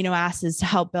say the amino acids to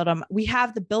help build them. We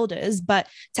have the builders, but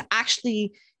to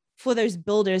actually, for those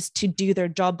builders to do their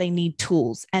job, they need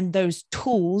tools. And those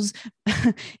tools,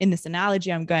 in this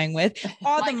analogy I'm going with,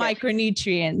 are the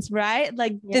micronutrients, right?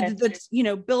 Like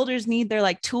the builders need their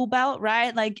like tool belt,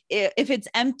 right? Like if it's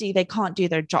empty, they can't do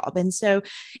their job. And so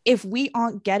if we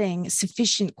aren't getting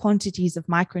sufficient quantities of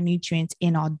micronutrients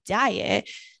in our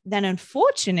diet, then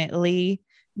unfortunately,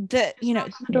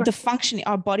 the functioning,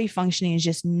 our body functioning is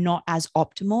just not as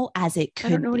optimal as it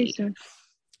could be.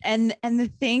 And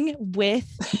the thing with,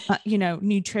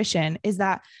 nutrition is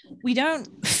that we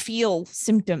don't feel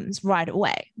symptoms right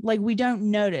away. Like we don't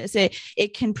notice it.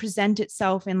 It can present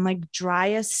itself in like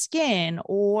drier skin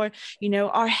or,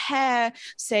 our hair,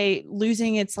 say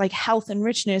losing its like health and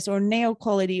richness or nail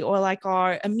quality or like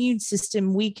our immune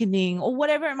system weakening or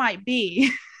whatever it might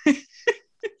be.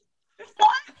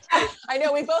 I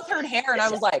know we both heard hair and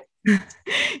I was like,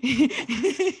 shitty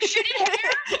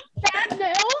hair, bad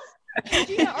nails.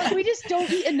 Or we just don't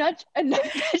eat enough. Guys,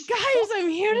 I'm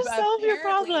here to solve your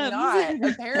problems.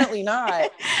 Apparently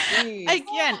not.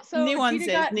 Again, so nuances.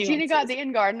 Gina got the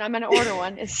In Garden. I'm going to order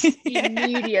one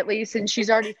immediately since she's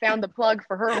already found the plug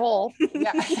for her hole.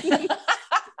 Yeah.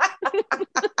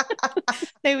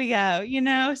 There we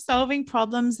go. Solving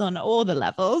problems on all the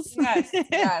levels.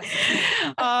 Yes.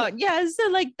 So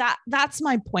like that's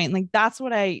my point. Like that's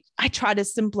what I try to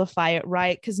simplify it,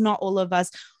 right? Because not all of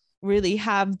us really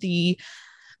have the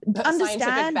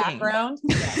understanding background.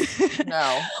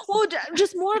 No. Well,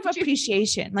 just more of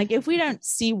appreciation. Like if we don't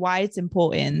see why it's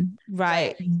important,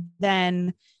 right.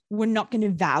 Then we're not going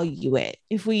to value it.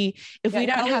 If we don't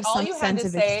have some sense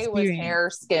of experience. Was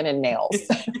hair, skin, and nails.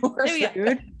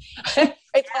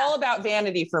 It's all about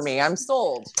vanity for me. I'm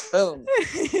sold. Boom.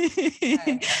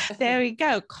 Okay. There we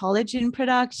go. Collagen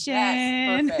production.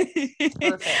 Yes,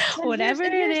 perfect. Whatever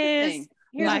it is.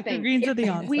 Microgreens are the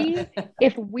answer.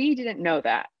 If we didn't know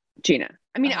that, Gina,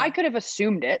 I mean, I could have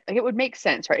assumed it. Like it would make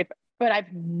sense, right? But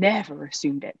I've never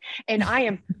assumed it. And I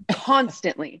am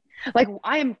constantly like,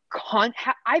 I'm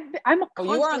constantly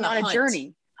on a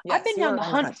journey. Yes, I've been down the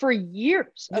hunt for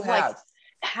years of like,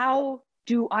 how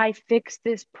do I fix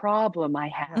this problem I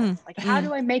have? Like, how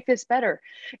do I make this better?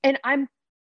 And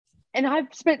I've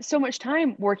spent so much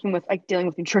time working with like dealing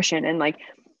with nutrition and like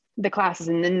the classes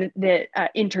and then the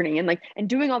interning and like, and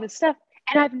doing all this stuff.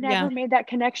 And I've never made that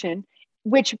connection,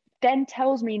 which then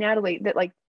tells me, Natalie, that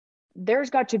like, there's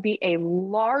got to be a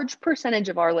large percentage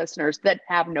of our listeners that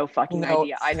have no fucking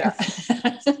idea either.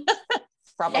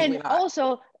 Probably and not.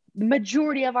 Also,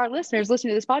 majority of our listeners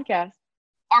listening to this podcast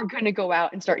are going to go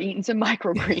out and start eating some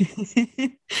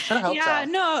microgreens.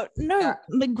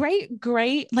 Like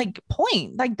great like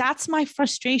point. Like that's my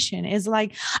frustration is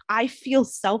like, I feel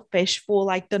selfish for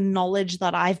like the knowledge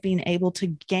that I've been able to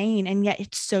gain. And yet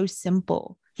it's so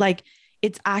simple. Like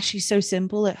it's actually so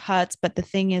simple. It hurts. But the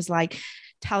thing is like,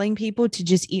 telling people to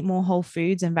just eat more whole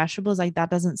foods and vegetables, like that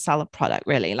doesn't sell a product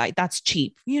really. Like that's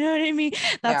cheap. You know what I mean?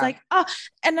 That's like, oh,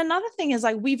 and another thing is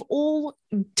like, we've all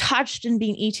touched and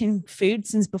been eating food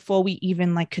since before we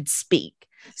even like could speak.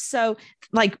 So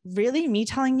like really me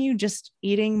telling you just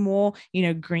eating more, you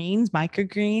know, greens,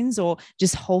 microgreens, or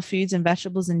just whole foods and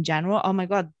vegetables in general. Oh my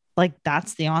God. Like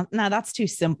that's the answer. No, that's too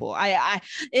simple.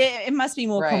 It must be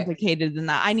more complicated than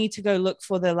that. I need to go look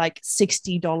for the like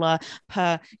 $60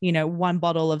 per, you know, one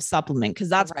bottle of supplement. Cause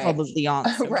that's probably the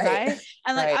answer. Right.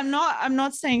 And like, I'm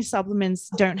not saying supplements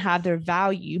don't have their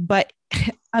value, but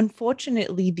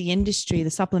unfortunately the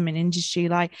supplement industry,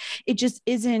 like it just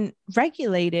isn't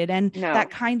regulated. And that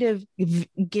kind of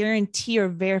guarantee or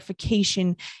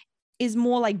verification is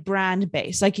more like brand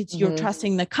based. Like it's you're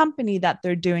trusting the company that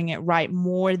they're doing it right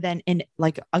more than in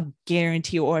like a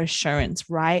guarantee or assurance,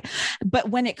 right?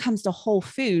 But when it comes to whole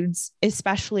foods,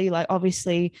 especially like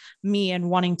obviously me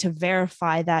and wanting to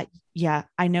verify that, yeah,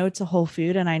 I know it's a whole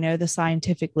food and I know the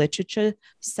scientific literature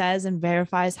says and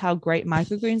verifies how great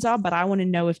microgreens are, but I want to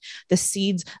know if the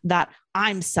seeds that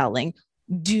I'm selling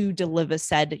do deliver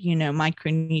said, you know,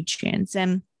 micronutrients.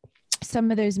 And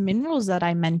some of those minerals that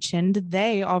I mentioned,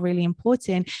 they are really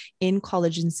important in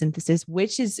collagen synthesis,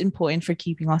 which is important for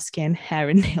keeping our skin, hair,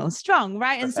 and nails strong,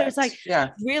 right? Perfect. And so it's like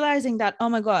realizing that, oh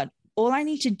my God, all I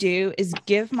need to do is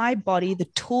give my body the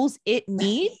tools it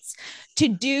needs to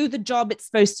do the job it's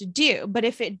supposed to do. But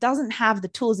if it doesn't have the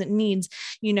tools it needs,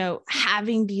 you know,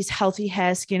 having these healthy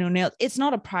hair, skin, or nails, it's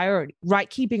not a priority, right?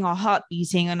 Keeping our heart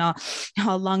beating and our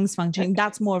lungs functioning,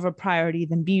 that's more of a priority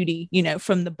than beauty, you know,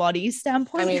 from the body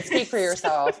standpoint. I mean, speak for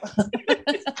yourself.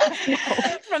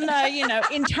 From the, you know,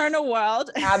 internal world.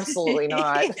 Absolutely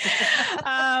not.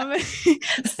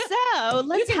 So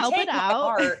let's help it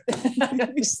out.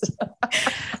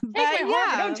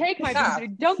 Don't take my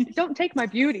beauty. Don't take my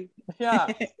beauty.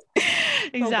 Yeah.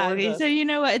 Exactly. So you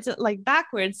know what? It's like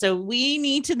backwards. So we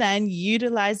need to then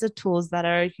utilize the tools that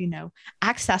are, you know,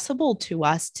 accessible to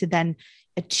us to then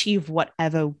achieve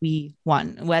whatever we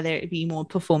want, whether it be more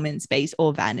performance based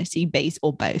or vanity based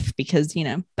or both, because, you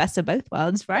know, best of both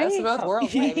worlds, right? Best of both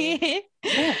worlds, baby.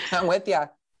 Yeah, I'm with you.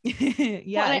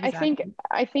 Yeah. Well, exactly.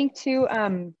 I think too,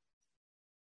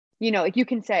 you know, like you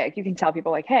can tell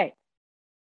people like, hey,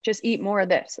 just eat more of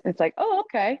this. And it's like, oh,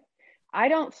 okay.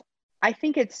 I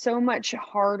think it's so much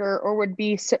harder, or would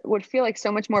feel like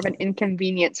so much more of an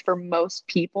inconvenience for most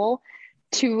people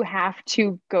to have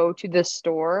to go to the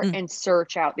store and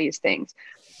search out these things.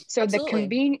 So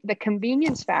the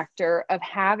convenience factor of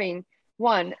having,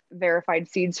 one, verified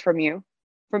seeds from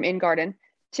InGarden,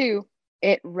 two,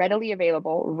 it readily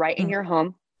available right in your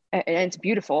home. And it's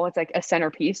beautiful. It's like a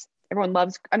centerpiece. Everyone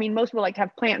loves, I mean, most people like to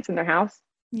have plants in their house.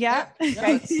 Yeah.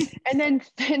 Right. and then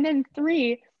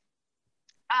three,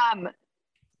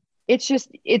 it's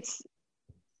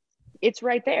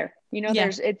right there, you know,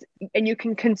 and you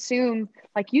can consume,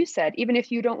 like you said, even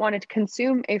if you don't want to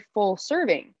consume a full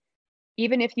serving,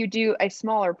 even if you do a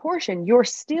smaller portion, you're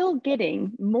still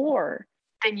getting more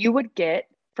than you would get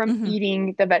from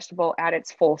eating the vegetable at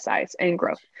its full size and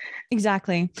growth.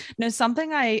 Exactly. No,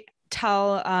 something I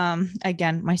tell,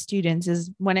 again, my students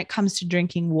is when it comes to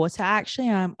drinking water, actually,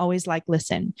 I'm always like,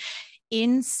 listen,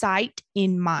 in sight,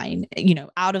 in mind, you know,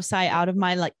 out of sight, out of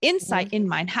mind, like in sight, in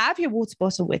mind, have your water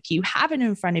bottle with you, have it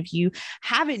in front of you,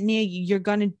 have it near you. You're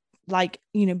going to like,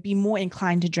 you know, be more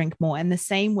inclined to drink more. And the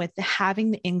same with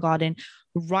having the InGarden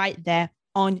right there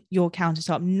on your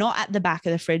countertop, not at the back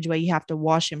of the fridge where you have to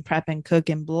wash and prep and cook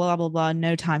and blah, blah, blah.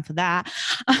 No time for that.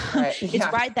 Right.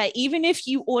 It's right there. Even if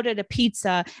you ordered a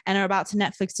pizza and are about to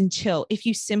Netflix and chill, if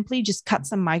you simply just cut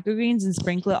some microgreens and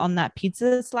sprinkle it on that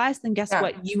pizza slice, then guess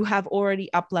what? You have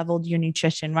already up-leveled your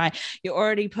nutrition, right? You're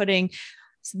already putting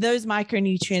those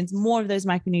micronutrients, more of those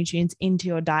micronutrients into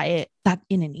your diet, that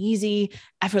in an easy,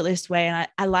 effortless way. And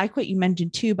I like what you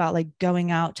mentioned too about like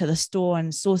going out to the store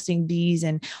and sourcing these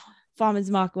and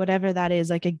farmers market, whatever that is.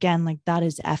 Like, again, like that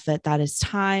is effort, that is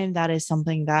time, that is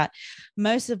something that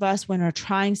most of us, when we're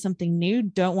trying something new,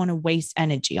 don't want to waste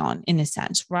energy on, in a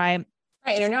sense, right?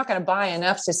 Right. And you're not going to buy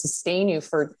enough to sustain you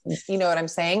for, you know what I'm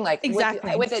saying? Like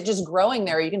exactly. with it just growing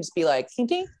there, you can just be like, ting,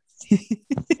 ting.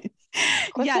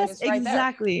 Yes, right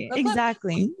exactly. There.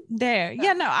 Exactly. There.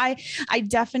 Yeah, no, I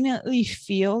definitely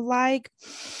feel like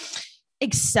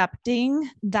accepting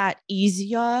that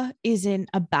easier isn't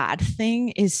a bad thing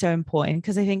is so important,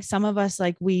 because I think some of us,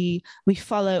 like we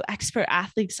follow expert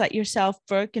athletes like yourself,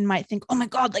 Brooke, and might think, oh my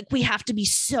God, like we have to be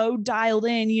so dialed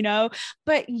in, you know,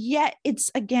 but yet it's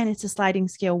a sliding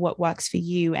scale, what works for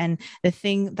you. And the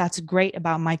thing that's great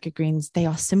about microgreens, they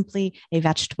are simply a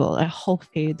vegetable, a whole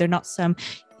food. They're not some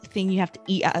thing you have to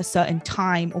eat at a certain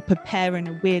time or prepare in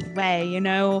a weird way, you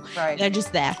know? Right. They're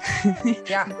just there.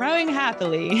 Yeah. Growing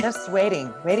happily. Just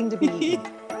waiting to be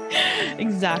eaten.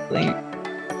 Exactly.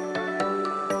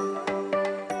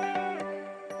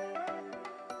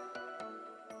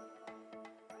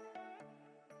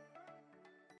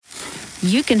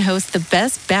 You can host the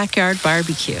best backyard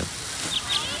barbecue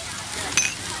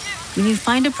when you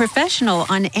find a professional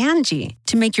on Angie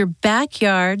to make your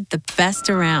backyard the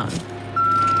best around.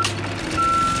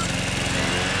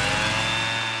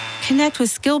 Connect with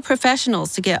skilled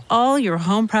professionals to get all your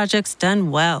home projects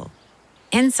done well.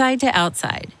 Inside to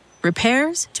outside,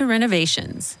 repairs to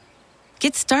renovations.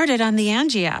 Get started on the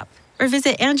Angie app or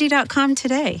visit Angie.com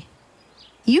today.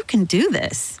 You can do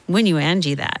this when you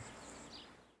Angie that.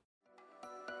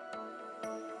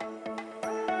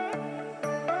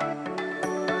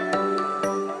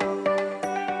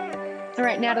 All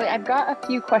right, Natalie, I've got a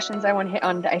few questions I want to hit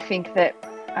on that I think that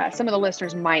some of the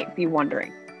listeners might be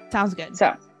wondering. Sounds good.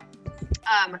 So,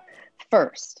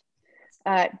 first,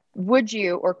 would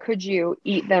you or could you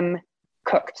eat them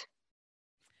cooked?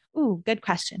 Ooh, good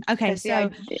question. Okay,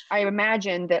 so I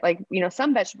imagine that, like, you know,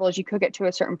 some vegetables you cook it to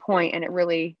a certain point and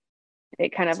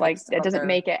it kind of like, it doesn't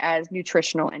make it as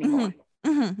nutritional anymore. Mm-hmm.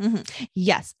 Mm-hmm, mm-hmm.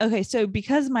 Yes. Okay. So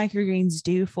because microgreens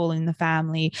do fall in the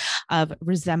family of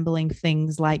resembling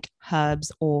things like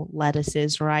herbs or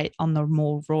lettuces, right, on the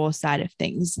more raw side of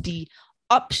things, the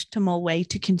optimal way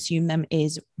to consume them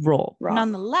is raw.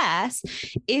 Nonetheless,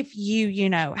 if you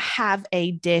have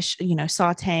a dish,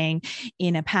 sauteing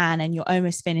in a pan and you're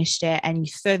almost finished it and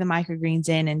you throw the microgreens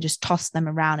in and just toss them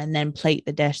around and then plate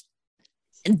the dish,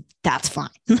 that's fine.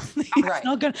 Right.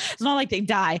 It's not like they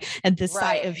die at the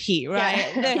sight of heat,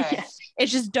 right? Yeah. Okay.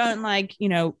 It's just don't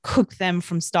cook them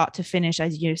from start to finish,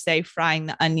 as you say, frying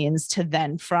the onions to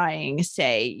then frying,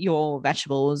 say, your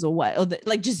vegetables or what,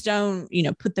 just don't,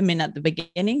 put them in at the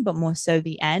beginning, but more so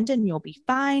the end, and you'll be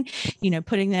fine.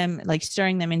 Putting them,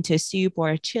 stirring them into a soup or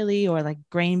a chili or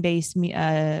grain-based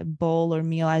bowl or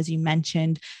meal, as you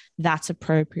mentioned, that's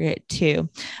appropriate too.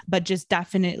 But just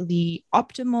definitely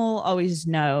optimal, always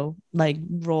know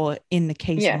raw in the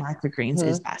case of microgreens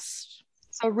is best.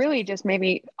 So really just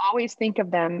maybe always think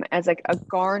of them as a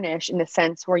garnish, in the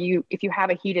sense where if you have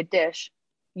a heated dish,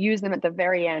 use them at the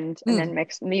very end and then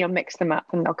mix them up,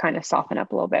 and they'll kind of soften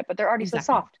up a little bit, but they're already so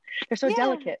soft. They're so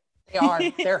delicate. They are.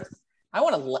 I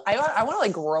want to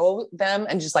grow them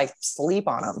and just sleep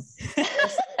on them.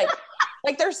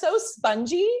 They're so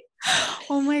spongy.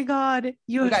 Oh my God.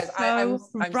 You guys, I'm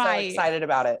so excited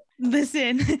about it.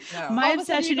 Listen, my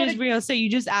obsession is real. So you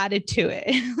just added to it.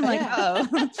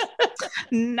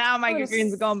 Now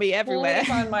microgreens are going to be everywhere.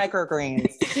 On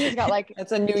microgreens. He's got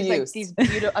it's a new use. These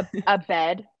beautiful, a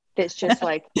bed that's just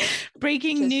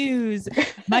breaking news.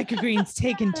 Microgreens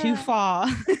taken too far.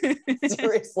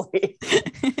 Seriously.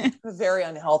 A very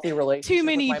unhealthy relationship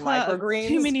with my microgreens.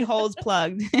 Too many holes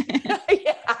plugged.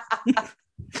 Yeah.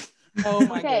 Oh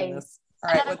my goodness. All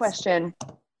right. Another question.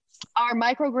 Are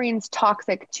microgreens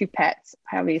toxic to pets?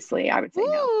 Obviously, I would say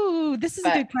no. Ooh, this is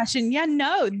a good question. Yeah,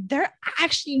 no, they're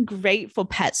actually great for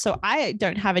pets. So I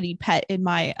don't have any pet in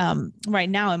my right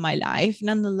now in my life.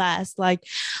 Nonetheless,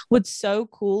 what's so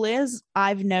cool is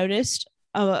I've noticed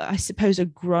I suppose a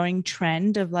growing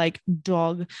trend of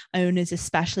dog owners,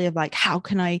 especially, of how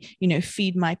can I,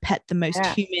 feed my pet the most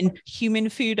human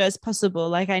food as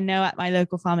possible. I know at my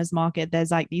local farmers market,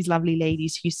 there's these lovely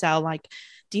ladies who sell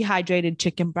dehydrated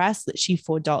chicken breasts that she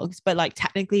for dogs, but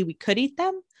technically we could eat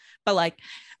them, but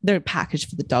they're packaged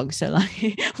for the dogs. So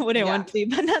wouldn't want to,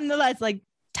 but nonetheless,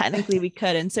 technically we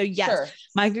could. And so yes,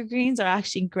 microgreens are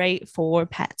actually great for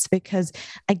pets because,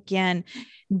 again,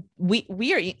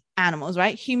 we are animals,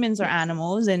 right? Humans are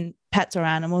animals and pets are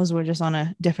animals. We're just on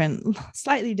a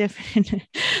slightly different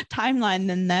timeline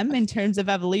than them in terms of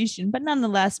evolution, but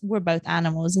nonetheless, we're both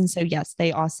animals. And so yes,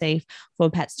 they are safe for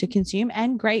pets to consume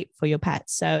and great for your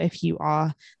pets. So if you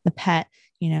are the pet,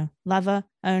 lover,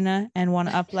 owner, and want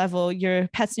to up level your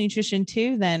pet's nutrition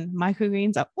too, then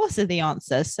microgreens are also the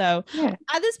answer. So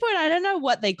at this point, I don't know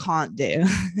what they can't do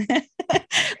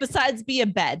besides be a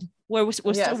bed. We're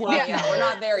still working. We're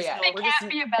not there yet. They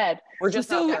can't be a bed. We're just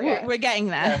not there yet. We're getting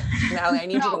there. Natalie, I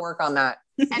need you to work on that.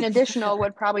 An additional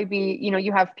would probably be,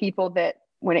 you have people that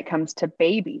when it comes to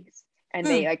babies and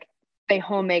they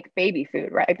home make baby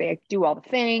food, right? They do all the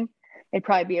thing. It'd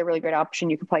probably be a really great option.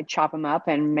 You could probably chop them up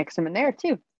and mix them in there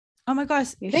too. Oh my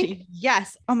gosh. You think?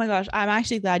 Yes. Oh my gosh. I'm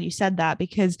actually glad you said that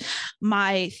because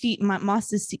my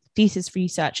master's thesis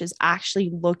research is actually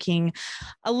looking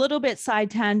a little bit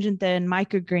side tangent than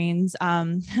microgreens.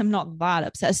 I'm not that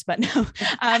obsessed, but no,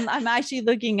 I'm actually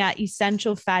looking at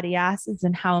essential fatty acids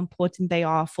and how important they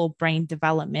are for brain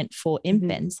development for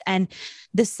infants. And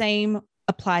the same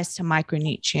applies to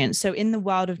micronutrients. So in the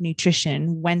world of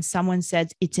nutrition, when someone says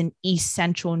it's an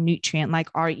essential nutrient, like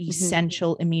our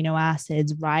essential amino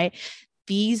acids, right?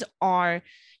 These are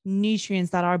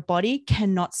nutrients that our body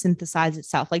cannot synthesize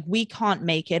itself. Like we can't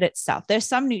make it itself. There's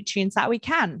some nutrients that we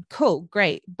can. Cool,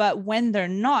 great. But when they're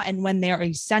not, and when they're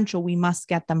essential, we must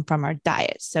get them from our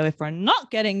diet. So if we're not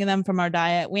getting them from our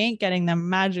diet, we ain't getting them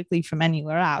magically from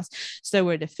anywhere else. So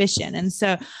we're deficient. And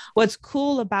so what's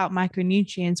cool about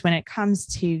micronutrients when it comes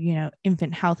to, you know,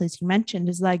 infant health, as you mentioned,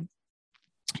 is like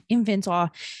infants are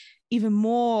even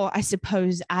more, I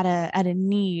suppose, at a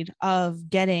need of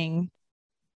getting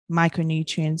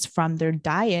micronutrients from their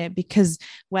diet, because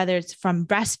whether it's from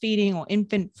breastfeeding or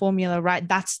infant formula, right,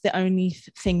 that's the only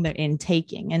thing they're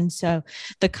intaking. And so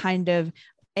the kind of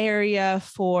area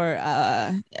for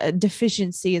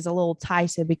deficiency is a little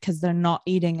tighter because they're not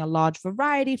eating a large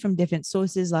variety from different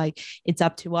sources. Like it's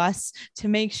up to us to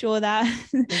make sure that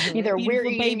either we're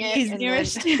eating baby it is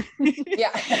nourished.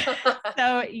 Yeah.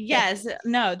 So yes,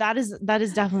 no, that is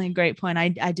definitely a great point. I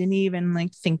didn't even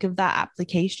like think of that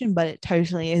application, but it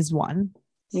totally is one.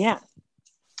 Yeah.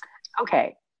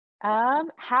 Okay.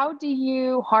 How do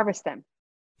you harvest them?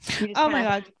 You just Oh my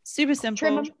kinda God, super simple.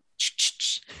 trim them?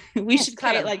 We should cut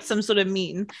create 'em. like some sort of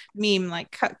meme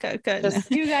like cut. Just-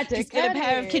 You got to Just get a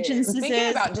pair of kitchen I was thinking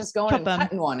scissors. about just going and chop 'em.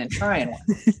 cutting one and trying one.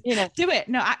 You know, Do it.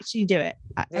 No, actually do it.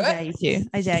 I Do dare it? you to.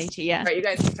 I dare you to. Yeah. All right, you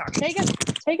guys keep talking.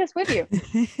 take us with you.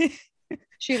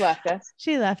 She left us.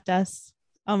 She left us.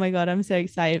 Oh my God, I'm so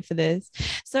excited for this.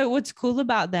 So what's cool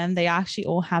about them, they actually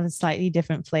all have a slightly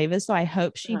different flavor. So I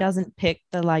hope she doesn't pick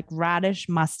the like radish,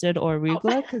 mustard, or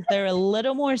arugula because they're a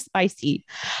little more spicy.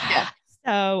 Yeah.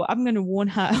 So I'm going to warn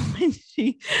her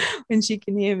when she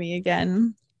can hear me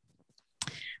again.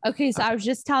 Okay, so I was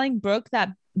just telling Brooke that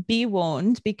be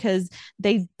warned because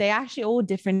they actually all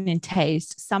different in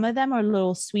taste. Some of them are a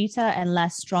little sweeter and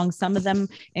less strong. Some of them,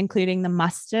 including the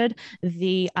mustard,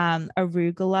 the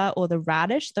arugula, or the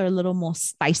radish, they're a little more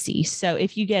spicy. So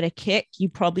if you get a kick, you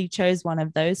probably chose one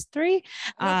of those three.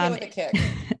 I'm okay with a kick.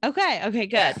 Okay,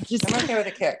 good. Yeah, Just I'm okay with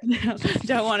a kick.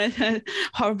 don't want a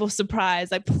horrible surprise.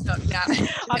 Like No, after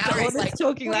all Natalie's this like,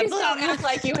 talking, please like don't act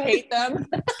like you hate them.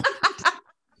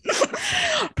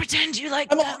 pretend you like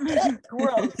I'm them. all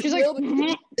gross. She's like,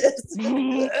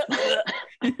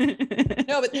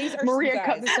 no, but these are Maria, guys,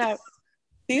 cut this out.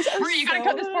 These are Maria, you gotta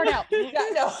cut this part out. Yeah,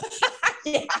 no.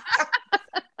 Yeah.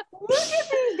 Look at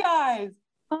these guys.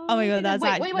 Oh my God, that's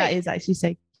Wait. that is actually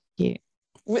so cute.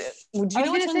 Do you I was know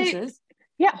which gonna one say- this is?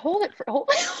 Yeah, hold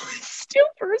still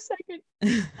for a second.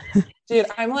 Dude,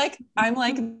 I'm like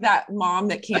that mom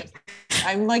that can't.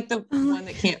 I'm like the one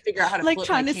that can't figure out how to Like flip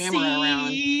trying my to camera around.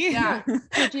 see. Yeah.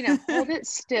 Georgina, hold it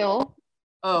still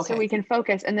Oh, okay. so we can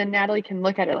focus, and then Natalie can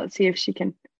look at it. Let's see if she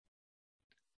can.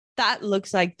 That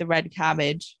looks like the red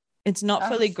cabbage. It's not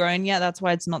fully Oh. grown yet. That's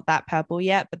why it's not that purple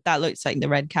yet, but that looks like the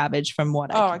red cabbage from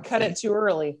what Oh, I I can cut see. it too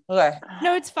early. Okay.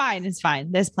 No, it's fine. It's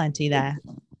fine. There's plenty there.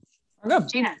 We're good.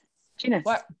 Gina,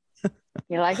 What?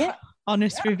 you like it?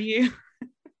 Honest review.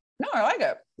 No, I like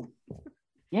it.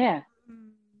 Yeah.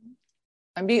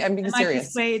 I'm being Am I serious.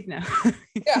 persuaded? No.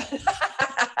 Yeah.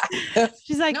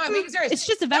 She's like, No, I'm being serious. it's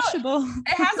just a No, vegetable.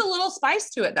 It has a little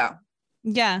spice to it though.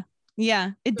 Yeah.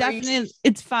 It So you definitely,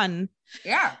 it's fun.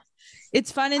 Yeah.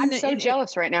 It's fun. I'm so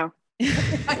jealous right now.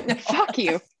 I know. Fuck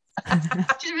you.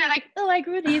 She's gonna be like, oh, I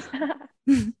grew these.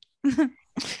 Oh,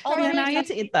 Sorry, now I get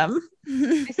to eat them.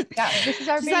 Yeah. This is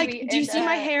our She's baby. like, do you and, see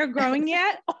my hair growing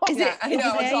yet? Is Yeah, I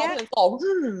know. it there It's all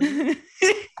yet?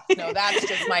 no, that's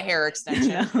just my hair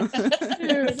extension. Oh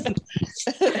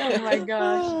my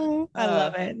gosh. I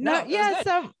love it. no, No, it was yeah. good.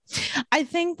 So I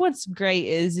think what's great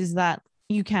is that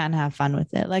you can have fun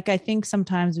with it. Like I think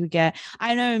sometimes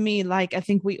I know me, like I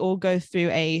think we all go through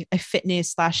a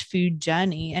fitness / food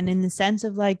journey. And in the sense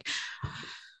of like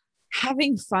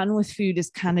having fun with food is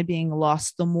kind of being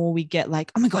lost the more we get like,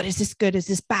 oh my God, is this good? Is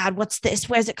this bad? What's this?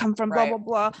 Where's it come from? Blah, Right. blah,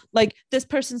 blah. Like this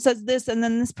person says this and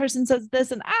then this person says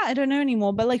this and I don't know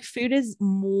anymore. But like food is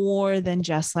more than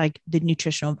just like the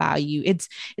nutritional value. It's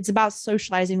about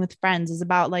socializing with friends. It's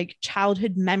about like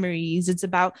childhood memories. It's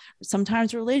about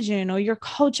sometimes religion or your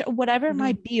culture, whatever it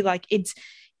might be. Like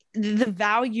the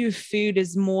value of food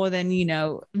is more than,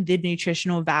 the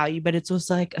nutritional value, but it's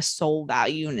also like a soul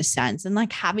value in a sense. And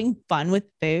like having fun with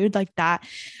food like that,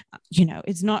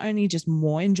 it's not only just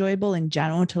more enjoyable in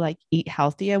general to like eat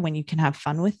healthier when you can have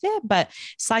fun with it, but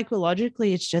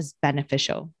psychologically it's just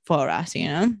beneficial for us,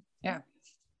 Yeah.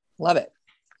 Love it.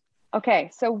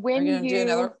 Okay. So when you do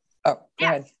another, go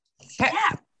ahead.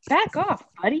 Yeah. Back off,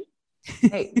 buddy.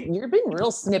 Hey, you're being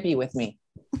real snippy with me.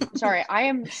 Sorry, I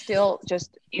am still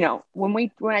just, when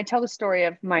I tell the story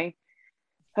of my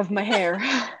hair.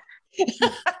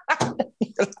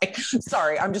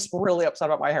 Sorry, I'm just really upset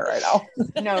about my hair right now.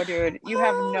 No, dude, you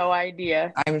have no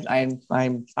idea.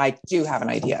 I do have an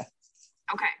idea.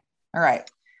 Okay. All right.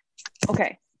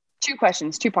 Okay. 2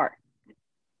 questions, 2-part.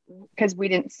 Because we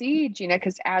didn't see Gina,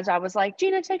 because as I was like,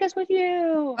 Gina, take us with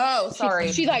you. Oh, sorry.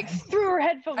 She like threw her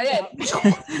headphones out.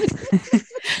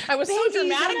 I was so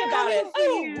dramatic about it.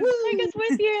 Take us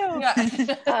with you.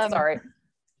 Yeah. Sorry.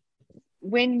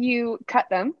 When you cut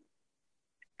them,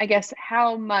 I guess,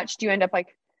 how much do you end up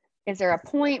like, is there a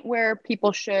point where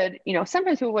people should,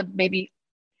 sometimes people would maybe,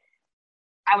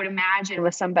 I would imagine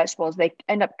with some vegetables, they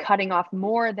end up cutting off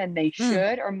more than they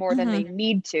should or more than they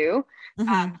need to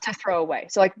throw away.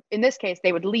 So like in this case,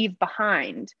 they would leave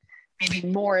behind maybe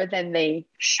more than they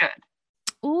should.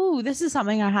 Oh, this is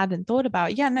something I hadn't thought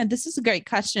about. Yeah, no, this is a great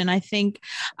question. I think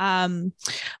my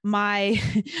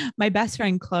best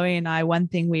friend Chloe and I, one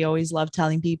thing we always love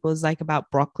telling people is like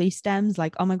about broccoli stems.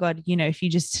 Like, oh my God, if you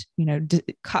just,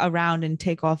 cut around and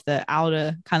take off the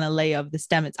outer kind of layer of the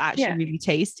stem, it's actually really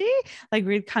tasty, like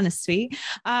really kind of sweet.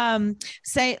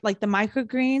 Say like the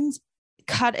microgreens,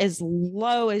 cut as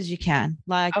low as you can.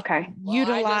 Like,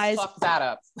 utilize. I just fucked that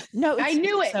up. No, I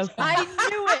knew it. I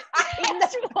knew it. And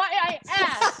that's why I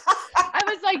asked. I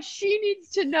was like, she needs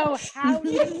to know how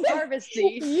to harvest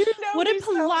these. What a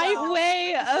polite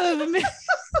way of.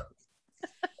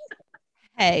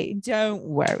 Hey, don't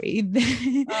worry.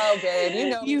 Oh,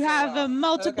 good. You have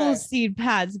multiple seed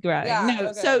pads growing.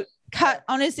 Yeah, so cut,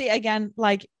 honestly, again,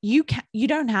 like you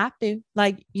don't have to,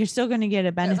 like you're still going to get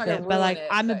a benefit, but like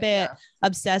I'm a bit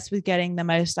obsessed with getting the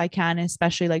most I can,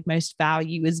 especially like most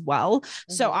value as well.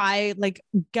 So I like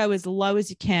go as low as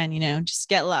you can, just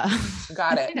get low.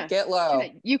 Got it. Get low.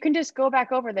 You can just go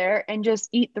back over there and just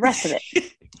eat the rest of it.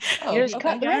 You just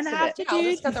cut the rest of it. I'll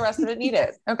just cut the rest of it and eat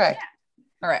it. Okay.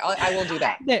 All right. I will do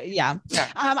that. Yeah.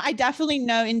 I definitely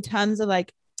know in terms of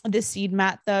like the seed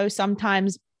mat though,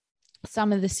 sometimes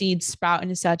some of the seeds sprout in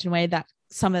a certain way that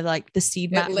some of like the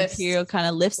seed mat material kind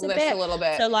of lifts a little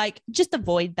bit. So like just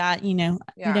avoid that, you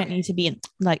don't need to be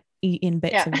eating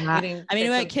bits of that. I mean, it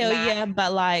won't kill you,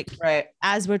 but like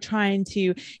as we're trying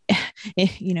to,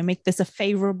 make this a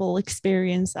favorable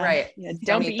experience.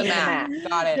 Don't eat the mat.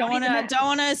 Got it. Don't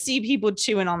want to see people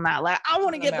chewing on that. Like I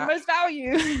want to get the most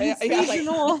value.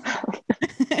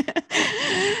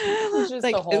 Just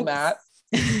the whole mat.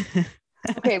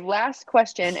 Okay, last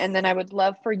question, and then I would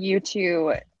love for you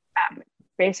to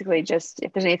basically just,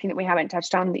 if there's anything that we haven't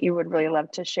touched on that you would really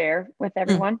love to share with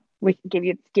everyone, we can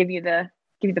give you the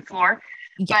floor.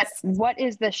 Yes. But what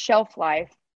is the shelf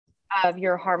life of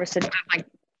your harvested? Like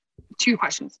 2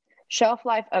 questions: shelf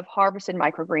life of harvested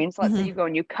microgreens. Let's say you go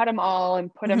and you cut them all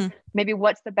and put them. Maybe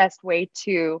what's the best way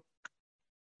to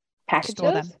package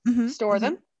store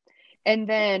them, and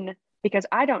then. Because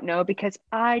I don't know, because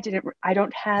I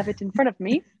don't have it in front of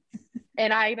me.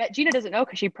 And I bet Gina doesn't know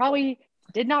because she probably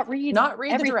did not read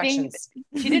the directions.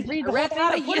 She didn't read the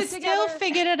whole thing. But you still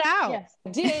figured it out. Yes. I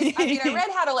did. I mean, I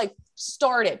read how to like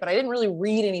start it, but I didn't really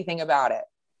read anything about it.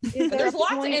 But there's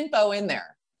lots of info in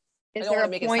there. I don't want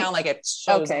to make it sound like it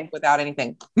shows up without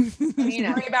anything.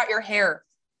 Worry about your hair.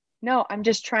 No, I'm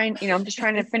just trying,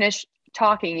 to finish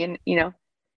talking and,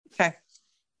 Okay.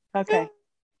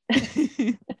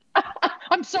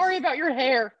 I'm sorry about your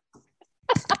hair.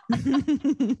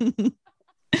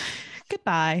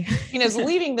 Goodbye. Gina's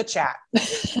leaving the chat.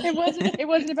 It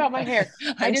wasn't about my hair.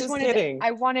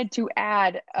 I wanted to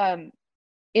add,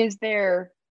 is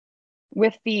there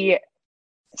with the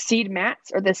seed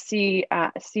mats or the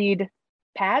seed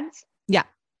pads? Yeah.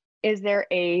 Is there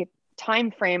a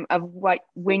time frame of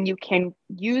when you can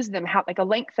use them, how like a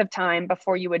length of time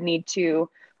before you would need to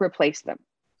replace them?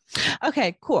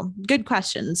 Okay, cool. Good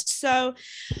questions. So,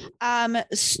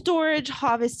 storage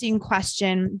harvesting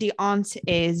question, the answer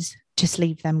is just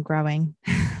leave them growing.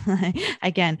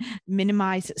 Again,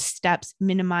 minimize steps,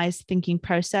 minimize thinking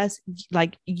process,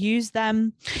 like use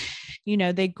them,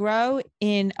 they grow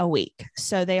in a week.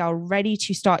 So they are ready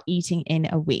to start eating in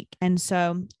a week. And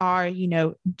so our,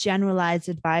 generalized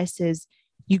advice is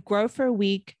you grow for a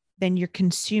week, then you're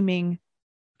consuming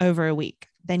over a week.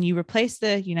 Then you replace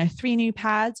the, 3 new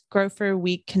pads, grow for a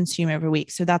week, consume every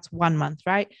week. So that's 1 month,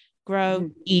 right? Grow,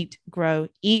 eat, grow,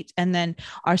 eat. And then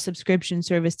our subscription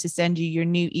service to send you your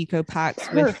new eco packs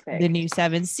with the new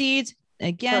 7 seeds.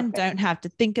 Again, don't have to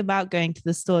think about going to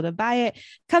the store to buy it.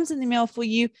 Comes in the mail for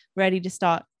you, ready to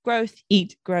start growth,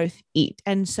 eat, growth, eat.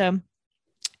 And so,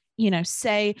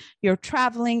 say you're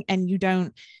traveling and you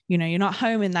don't, you're not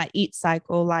home in that eat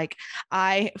cycle. Like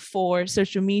I, for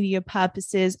social media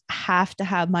purposes, have to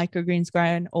have microgreens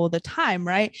growing all the time.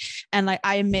 Right. And like,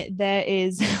 I admit there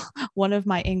is one of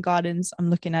my in gardens. I'm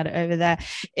looking at it over there.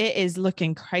 It is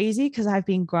looking crazy because I've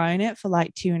been growing it for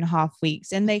like 2.5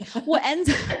 weeks, and what ends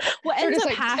up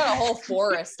like, got a whole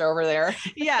forest over there.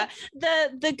 Yeah.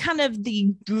 The kind of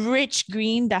the rich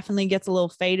green definitely gets a little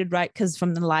faded, right? Because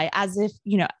from the light, as if,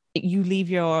 you leave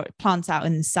your plants out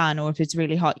in the sun, or if it's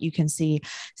really hot, you can see,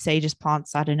 say, just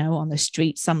plants, I don't know, on the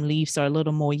street, some leaves are a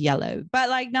little more yellow, but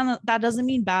like that doesn't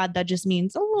mean bad. That just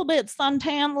means a little bit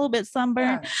suntan, a little bit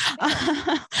sunburn.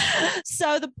 Yeah.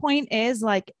 So the point is,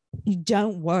 like, you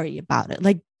don't worry about it.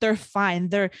 Like they're fine.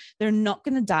 They're not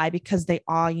going to die because they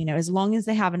are, as long as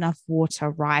they have enough water,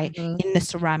 right, in the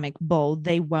ceramic bowl,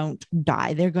 they won't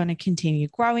die. They're going to continue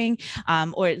growing,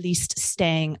 or at least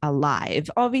staying alive.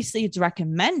 Obviously, it's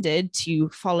recommended to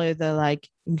follow the like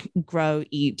grow,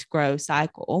 eat, grow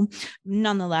cycle.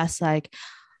 Nonetheless, like,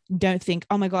 don't think,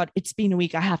 oh my God, it's been a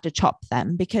week, I have to chop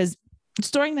them, because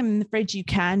storing them in the fridge, you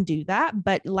can do that.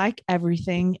 But like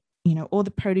everything, all the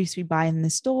produce we buy in the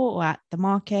store or at the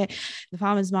market, the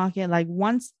farmer's market, like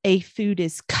once a food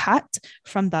is cut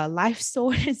from the life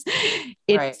source,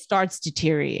 it starts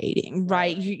deteriorating,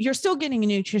 right? You're still getting a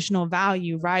nutritional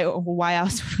value, right? Or why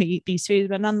else would we eat these foods?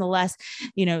 But nonetheless,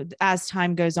 as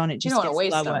time goes on, it just gets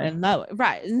lower and lower.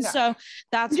 Right. And so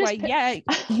that's why,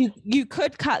 you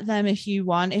could cut them if you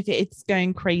want, if it's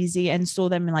going crazy, and store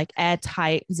them in like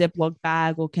airtight Ziploc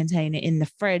bag or container in the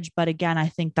fridge. But again, I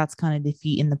think that's kind of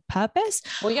defeating the purpose.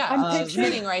 Well, yeah, I'm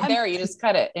picturing right there. You just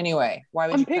cut it anyway. Why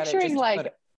would you cut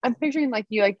it? I'm picturing like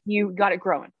you got it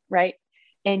growing, right?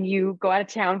 And you go out of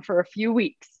town for a few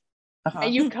weeks,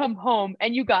 and you come home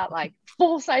and you got like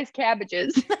full-size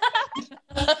cabbages.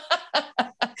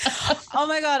 Oh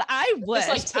my God, I wish.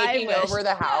 Just like taking over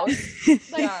the house.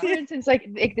 For instance, like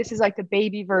this is like the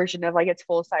baby version of like its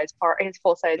full-size part. It's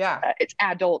full-size. It's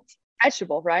adult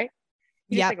vegetable, right?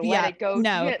 You just let it go.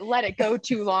 No. Let it go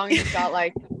too long. You've got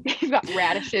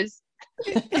radishes,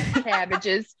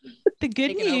 cabbages. The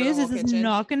good news is it's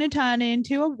not going to turn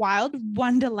into a wild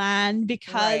wonderland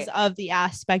because of the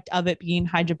aspect of it being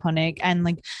hydroponic, and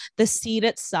like the seed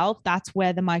itself, that's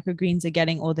where the microgreens are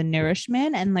getting all the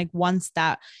nourishment. And like once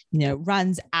that,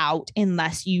 runs out,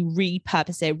 unless you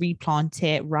repurpose it, replant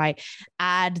it, right,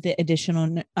 add the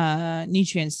additional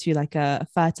nutrients to like a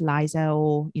fertilizer,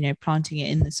 or, planting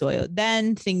it in the soil,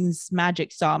 then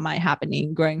magic might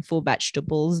happening, growing full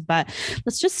vegetables. But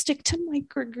let's just stick to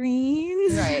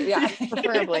microgreens. Right. Yeah.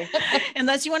 Preferably.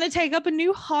 Unless you want to take up a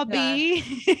new hobby.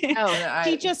 Yeah.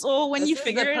 Teach us all when you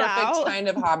figure it out. Perfect kind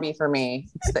of hobby for me.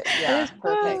 It's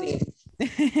perfect.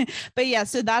 But yeah,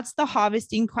 so that's the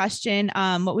harvesting question.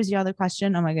 What was your other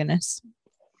question? Oh my goodness.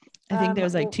 I think there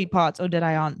was like 2 parts, or did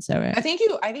I answer it? I think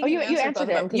you answered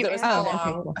it. It was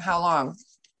how long?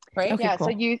 Right. Okay, yeah. cool.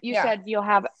 So you said you'll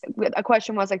have a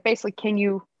question was like, basically, can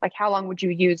you, like, how long would you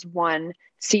use one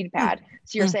seed pad?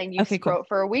 So you're saying you grow it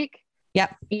for a week.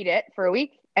 Yep. Eat it for a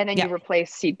week, and then you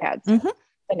replace seed pads the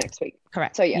next week.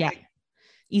 Correct. So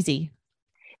easy.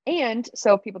 And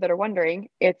so people that are wondering,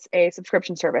 it's a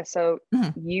subscription service. So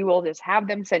you will just have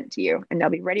them sent to you, and they'll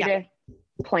be ready to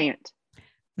plant.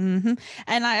 And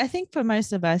I think for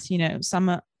most of us,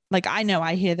 some like, I know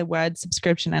I hear the word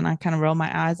subscription and I kind of roll my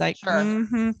eyes like,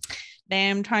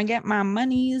 damn, trying to get my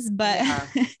monies. But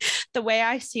the way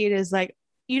I see it is like,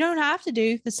 you don't have to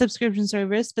do the subscription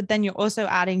service, but then you're also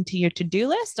adding to your to-do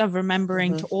list of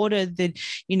remembering to order the,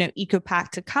 eco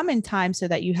pack to come in time so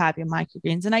that you have your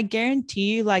microgreens. And I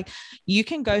guarantee you, like, you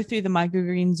can go through the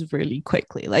microgreens really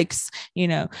quickly. Like,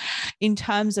 in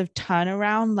terms of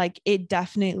turnaround, like, it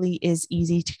definitely is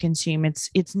easy to consume.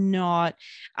 It's not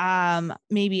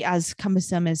maybe as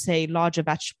cumbersome as, say, larger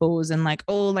vegetables, and like,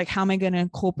 how am I going to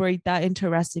incorporate that into a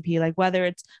recipe? Like, whether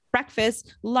it's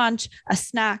breakfast, lunch, a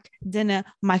snack, dinner,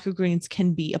 microgreens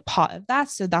can be a part of that.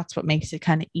 So that's what makes it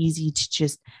kind of easy to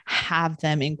just have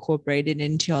them incorporated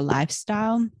into your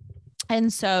lifestyle.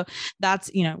 And so that's,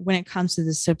 when it comes to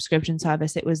the subscription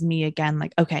service, it was me again,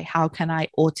 like, okay, how can I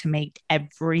automate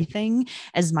everything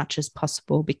as much as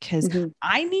possible? Because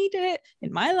I need it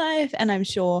in my life. And I'm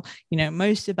sure,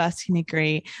 most of us can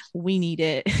agree we need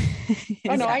it.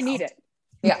 Oh, no, I need it.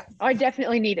 Yeah. I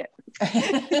definitely need it.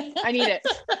 I need it.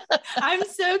 I'm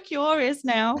so curious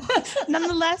now.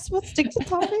 Nonetheless, we'll stick to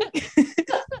topic.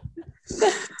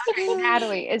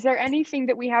 Natalie, is there anything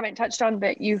that we haven't touched on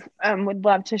that you would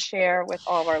love to share with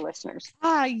all of our listeners?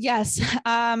 Yes.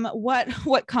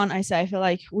 What can't I say? I feel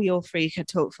like we all three could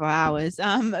talk for hours.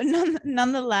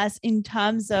 Nonetheless, in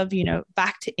terms of,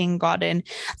 back to In Garden,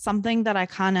 something that I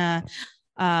kind of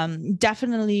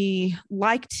definitely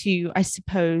like to, I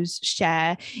suppose,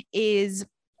 share is,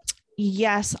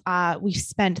 yes, we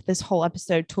spent this whole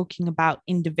episode talking about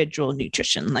individual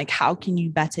nutrition, like how can you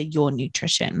better your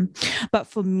nutrition? But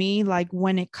for me, like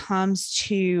when it comes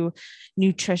to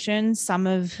nutrition, some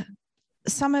of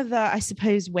the, I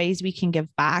suppose, ways we can give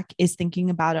back is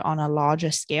thinking about it on a larger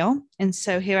scale. And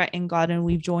so here at In Garden,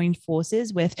 we've joined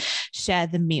forces with Share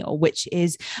the Meal, which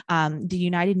is the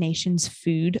United Nations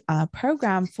food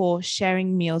program for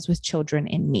sharing meals with children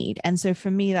in need. And so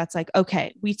for me, that's like,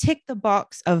 okay, we tick the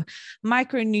box of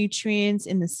micronutrients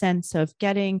in the sense of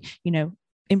getting,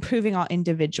 improving our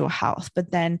individual health.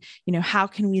 But then, how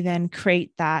can we then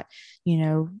create that,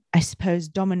 I suppose,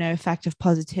 domino effect of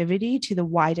positivity to the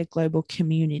wider global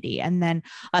community? And then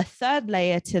a third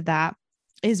layer to that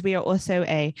is we are also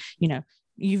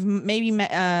you've maybe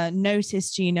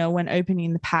noticed, when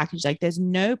opening the package, like there's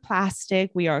no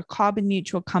plastic. We are a carbon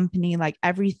neutral company, like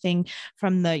everything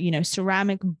from the,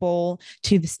 ceramic bowl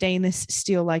to the stainless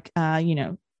steel, like,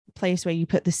 place where you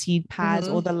put the seed pads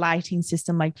or the lighting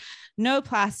system, like no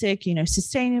plastic,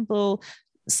 sustainably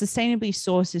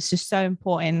sourced is just so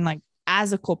important. Like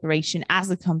as a corporation,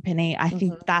 as a company, I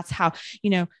think that's how,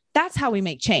 that's how we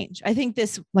make change. I think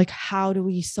this, like, how do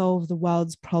we solve the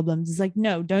world's problems? It's like,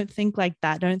 no, don't think like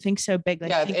that. Don't think so big.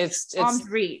 Like, it's arm's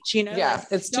reach, Yeah, like,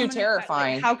 it's too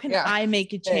terrifying. Like, how can I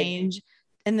make a change?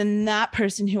 And then that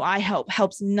person who I help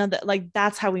helps another. Like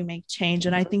that's how we make change.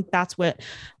 And I think that's what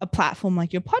a platform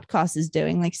like your podcast is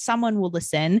doing. Like someone will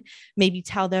listen, maybe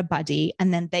tell their buddy,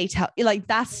 and then they tell, like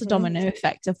that's the domino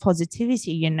effect of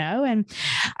positivity, And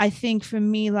I think for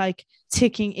me, like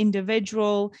ticking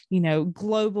individual,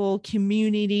 global,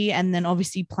 community, and then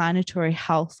obviously planetary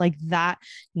health, like that,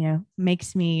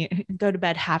 makes me go to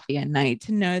bed happy at night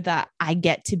to know that I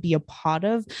get to be a part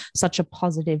of such a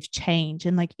positive change.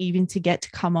 And like, even to get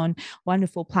to come on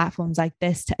wonderful platforms like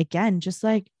this to, again, just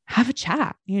like have a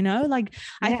chat,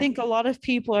 I think a lot of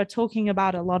people are talking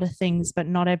about a lot of things, but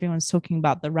not everyone's talking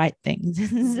about the right things.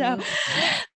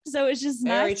 So it's just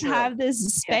nice to have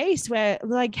this space where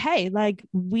like, hey, like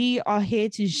we are here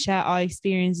to share our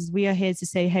experiences. We are here to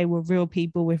say, hey, we're real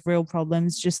people with real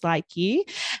problems, just like you.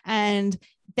 And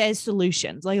there's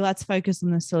solutions. Like, let's focus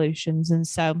on the solutions. And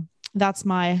so that's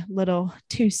my little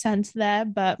 2 cents there,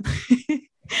 but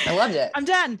I loved it. I'm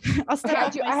done. I'll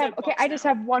stop. I just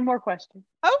have one more question.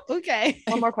 Oh, okay.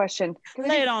 One more question.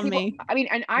 Lay it on me. I mean,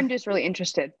 and I'm just really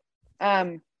interested.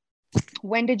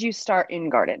 When did you start In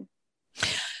Garden?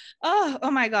 Oh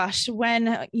my gosh.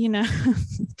 When,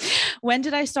 when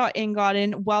did I start In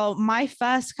Garden? Well, my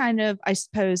first kind of, I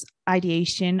suppose,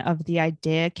 ideation of the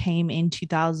idea came in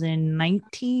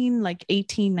 2019, like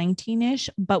 18, 19-ish,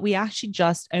 but we actually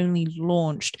just only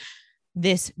launched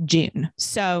this June.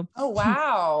 So, oh,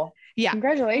 wow. Yeah.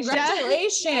 Congratulations.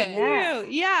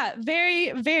 Yeah.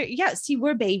 Very, very. Yeah. See,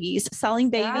 we're babies selling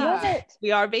babies. Yeah.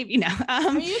 We are a baby now.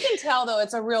 You can tell though,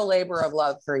 it's a real labor of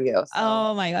love for you. So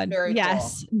oh my God.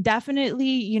 Yes, cool.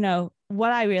 Definitely.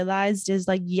 What I realized is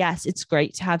like, yes, it's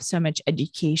great to have so much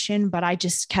education, but I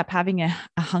just kept having a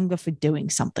hunger for doing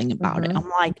something about it. I'm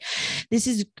like, this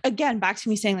is again, back to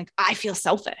me saying like, I feel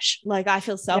selfish. Like I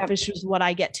feel selfish with what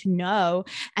I get to know.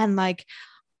 And like,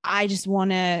 I just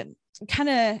want to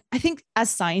I think as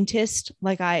scientists,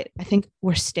 like I think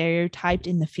we're stereotyped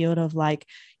in the field of like,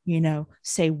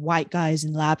 say white guys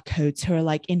in lab coats who are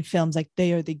like in films, like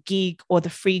they are the geek or the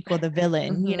freak or the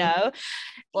villain,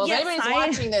 Well, if anybody's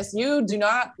watching this, you do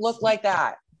not look like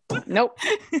that. Nope.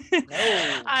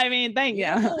 No. I mean, thank you.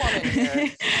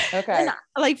 Okay. And,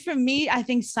 like for me, I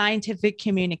think scientific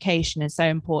communication is so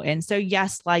important. So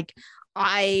yes, like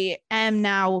I am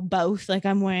now both, like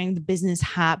I'm wearing the business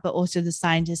hat, but also the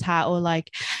scientist hat, or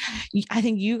like, I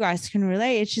think you guys can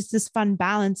relate. It's just this fun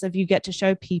balance of you get to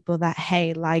show people that,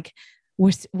 hey, like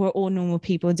we're all normal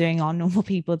people doing our normal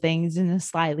people things in a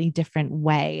slightly different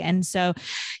way. And so,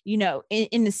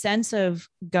 in the sense of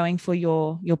going for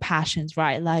your passions,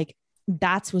 right? Like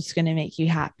that's what's going to make you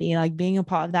happy, like being a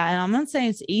part of that. And I'm not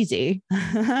saying it's easy.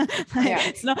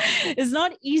 It's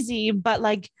not easy, but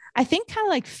like, I think kind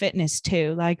of like fitness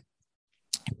too, like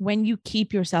when you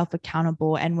keep yourself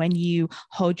accountable and when you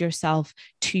hold yourself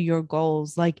to your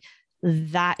goals, like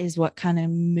that is what kind of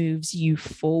moves you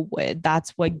forward.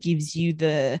 That's what gives you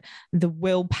the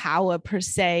willpower per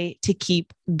se to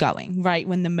keep going, right?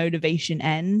 When the motivation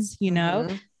ends, you know,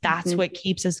 that's what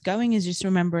keeps us going, is just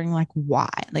remembering like, why,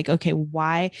 like, okay,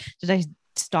 why did I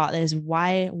start this?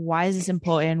 Why is this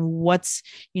important? What's,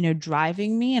 you know,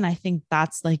 driving me? And I think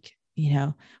that's like, you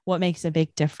know, what makes a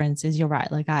big difference is, you're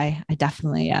right. Like I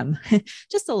definitely am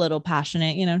just a little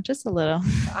passionate, you know, just a little.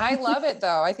 I love it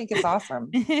though. I think it's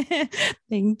awesome.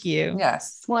 Thank you.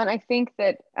 Yes. Well, and I think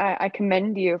that I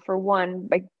commend you for one,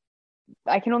 like,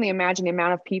 I can only imagine the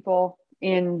amount of people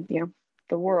in, you know,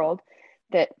 the world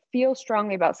that feel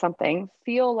strongly about something,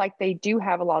 feel like they do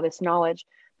have a lot of this knowledge,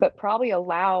 but probably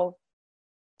allow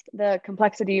the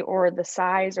complexity or the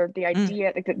size or the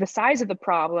idea, like the size of the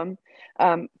problem,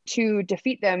 to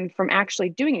defeat them from actually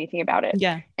doing anything about it.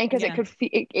 Yeah. And because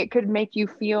it could make you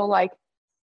feel like,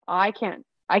 I can't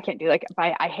do, like,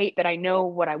 I hate that I know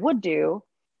what I would do,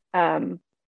 but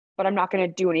I'm not going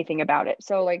to do anything about it.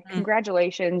 So like,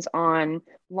 congratulations on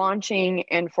launching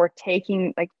and for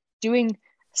taking, like, doing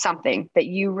something that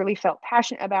you really felt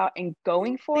passionate about and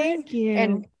going for Thank you.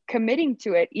 and committing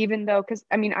to it, even though, because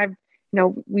I mean,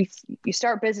 you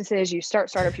start businesses, you start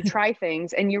startups, you try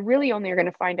things, and you really only are going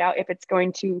to find out if it's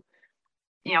going to,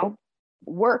 you know,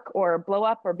 work or blow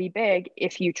up or be big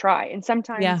if you try. And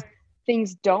sometimes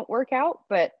things don't work out,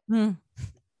 but you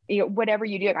know, whatever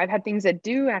you do, I've had things that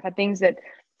do, and I've had things that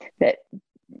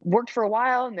worked for a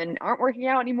while and then aren't working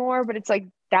out anymore, but it's like,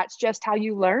 that's just how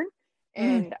you learn.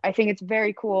 And I think it's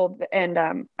very cool. And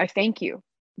I thank you.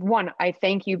 One, I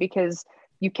thank you because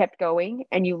you kept going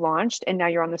and you launched, and now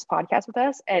you're on this podcast with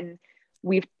us, and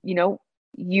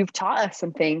you've taught us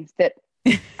some things that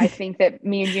I think that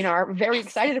me and Gina are very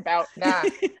excited about. Yeah.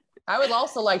 I would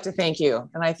also like to thank you.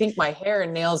 And I think my hair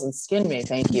and nails and skin may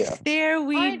thank you. There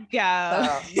we go.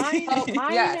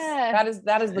 Yes,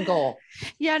 that is the goal.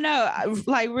 Yeah, no,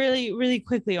 like really, really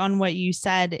quickly on what you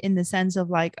said, in the sense of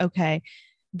like, okay,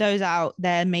 those out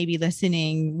there maybe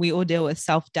listening, we all deal with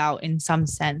self-doubt in some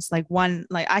sense. Like one,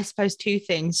 like I suppose two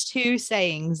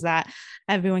sayings that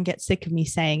everyone gets sick of me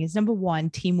saying is, number one,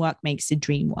 teamwork makes the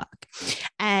dream work.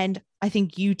 And I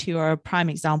think you two are a prime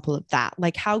example of that.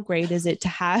 Like, how great is it to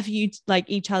have you like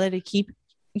each other to keep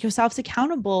yourselves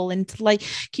accountable and to like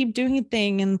keep doing a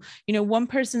thing, and you know, one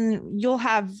person, you'll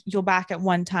have your back at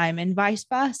one time and vice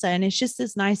versa, and it's just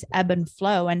this nice ebb and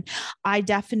flow. And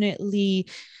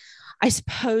I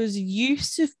suppose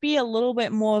used to be a little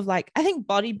bit more of like, I think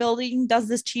bodybuilding does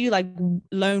this to you, like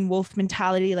lone wolf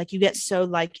mentality. Like you get so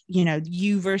like, you know,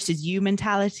 you versus you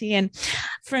mentality. And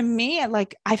for me,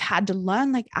 like I've had to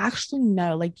learn, like, actually,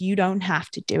 no, like you don't have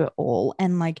to do it all.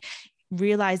 And like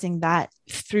realizing that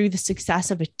through the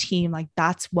success of a team, like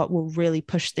that's what will really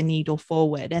push the needle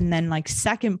forward. And then like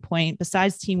second point,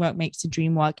 besides teamwork makes the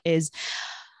dream work, is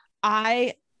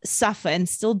I suffer, and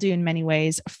still do in many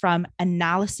ways, from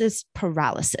analysis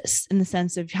paralysis, in the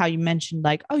sense of how you mentioned,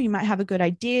 like, oh, you might have a good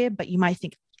idea, but you might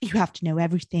think you have to know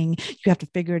everything. You have to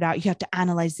figure it out. You have to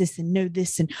analyze this and know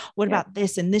this. And what about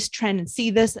this and this trend and see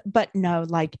this? But no,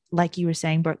 like you were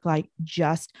saying, Brooke, like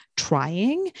just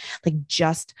trying, like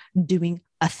just doing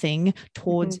a thing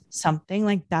towards something,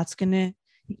 like that's going to,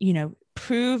 you know,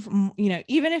 prove, you know,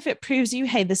 even if it proves you,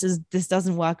 hey, this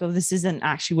doesn't work, or this isn't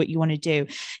actually what you want to do,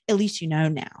 at least you know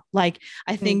now. Like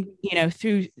I think, you know,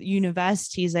 through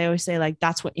universities, they always say like,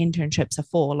 that's what internships are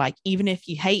for. Like, even if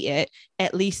you hate it,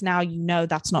 at least now you know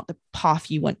that's not the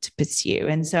path you want to pursue.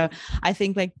 And so I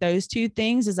think like those two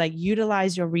things is like,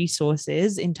 utilize your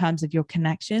resources in terms of your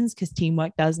connections, because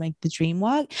teamwork does make the dream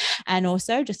work, and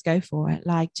also just go for it.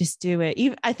 Like just do it.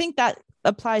 Even I think that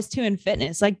applies to in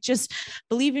fitness. Like just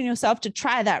believe in yourself to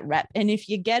try that rep, and if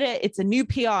you get it, it's a new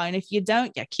PR, and if you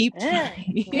don't, you keep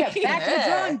trying. Back to the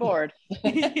drawing board.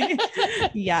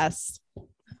 Yes,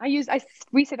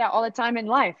 we say that all the time in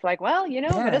life, like, well, you know,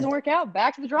 if it doesn't work out,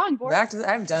 back to the drawing board. I've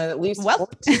done it at least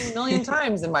 14 million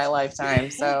times in my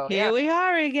lifetime, so here we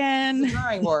are again. The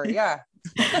drawing board.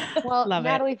 Well, Love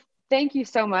Natalie, thank you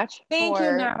so much. Thank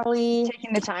you, Natalie,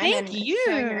 taking the time Thank and you.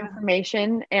 sharing your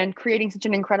information and creating such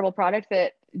an incredible product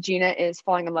that Gina is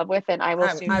falling in love with, and I will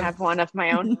soon have one of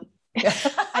my own.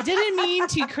 I didn't mean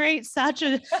to create such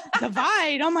a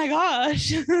divide. Oh my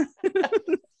gosh.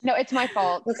 No, it's my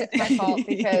fault. It's my fault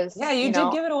because you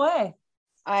did give it away.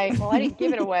 I didn't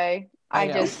give it away.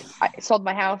 I sold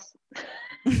my house,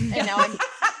 and now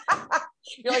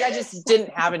you're like, I just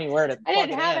didn't have anywhere to plug it in. I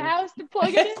didn't have a house to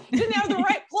plug it in. Didn't have the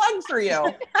right plug for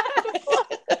you.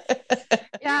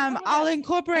 I'll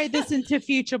incorporate this into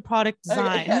future product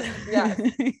design.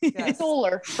 Yes.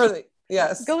 Solar for the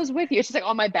goes with you. It's just like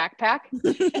on my backpack.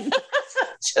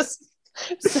 Just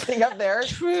sitting up there.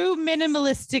 True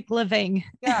minimalistic living.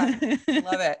 Yeah,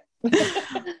 love it.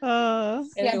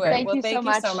 Anyway, thank you so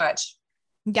much.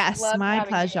 Yes, Loved my having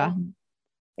pleasure. you.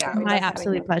 Yeah, My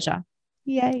absolute pleasure.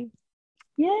 Yay.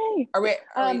 Yay. Are we?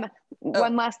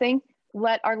 One last thing.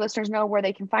 Let our listeners know where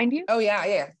they can find you. Oh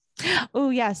yeah. Oh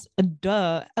yes,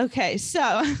 duh. Okay, so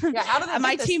Yeah, how do they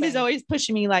my get this team is thing? always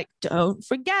pushing me like, don't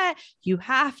forget, you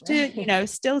have to,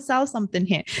 still sell something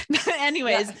here.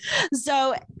 Anyways,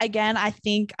 so again, I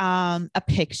think a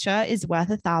picture is worth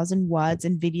 1,000 words,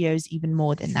 and videos even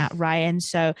more than that, right? And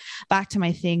so back to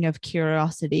my thing of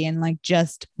curiosity and like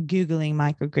just Googling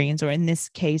microgreens, or in this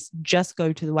case, just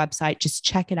go to the website, just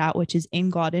check it out, which is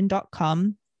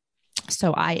ingarden.com.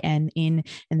 So IN and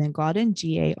then garden,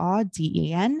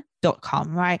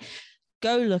 GARDEN.com, right?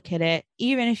 Go look at it.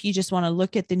 Even if you just want to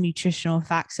look at the nutritional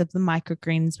facts of the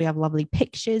microgreens, we have lovely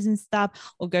pictures and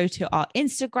stuff, or go to our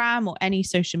Instagram or any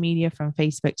social media from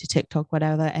Facebook to TikTok,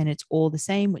 whatever. And it's all the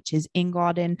same, which is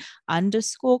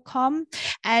ingarden_com.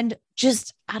 And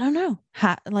just, I don't know,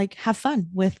 have fun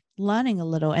with learning a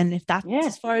little. And if that's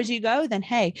as far as you go, then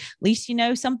hey, at least you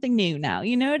know something new now.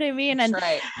 You know what I mean? And,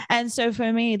 and so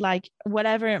for me, like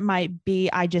whatever it might be,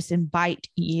 I just invite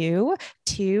you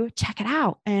to check it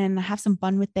out and have some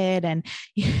fun with it. And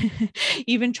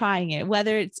even trying it,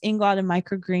 whether it's in-garden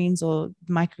microgreens or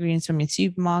microgreens from your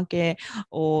supermarket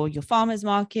or your farmer's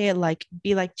market, like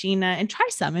be like Gina and try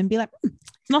some and be like,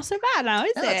 it's not so bad now,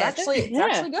 is it? It's actually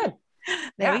good.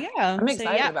 There we go. I'm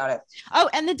excited about it. Oh,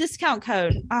 and the discount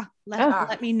code.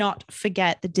 Let me not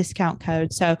forget the discount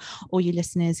code. So all you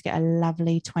listeners get a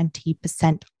lovely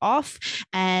 20% off.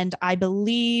 And I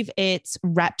believe it's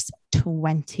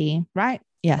reps20, right?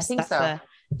 Yes. I think so.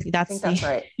 That's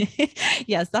right.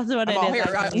 Yes, that's what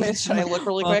it is. Should I look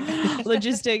really quick?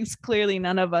 Logistics, clearly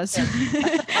none of us.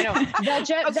 I know. They'll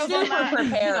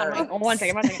prepare. One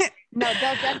second. No, they'll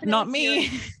definitely. Not me.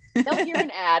 They'll hear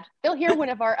an ad. They'll hear one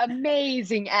of our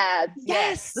amazing ads.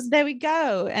 Yes, there we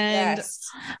go. And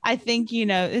I think,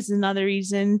 this is another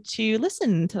reason to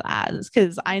listen to ads,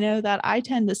 because I know that I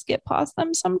tend to skip past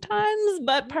them sometimes,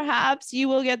 but perhaps you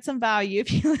will get some value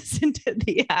if you listen to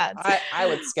the ads. I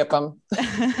would skip them.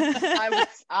 I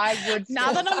would.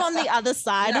 Now that I'm on the other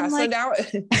side, I'm like, now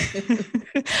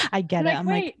I get it. I'm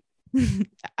like,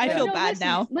 I feel bad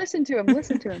now. Listen to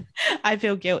him. I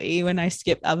feel guilty when I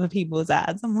skip other people's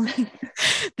ads. I'm like,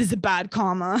 this is a bad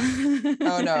karma.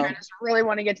 Oh no. I just really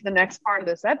want to get to the next part of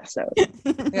this episode.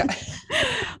 Yeah.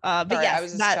 But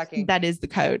yes, that is the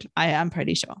code. I am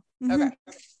pretty sure. Okay.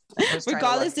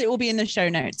 Regardless, it will be in the show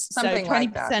notes. Something so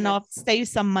 20% off, save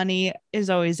some money is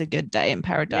always a good day in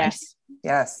paradise.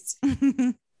 Yes.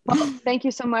 Well, thank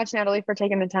you so much, Natalie, for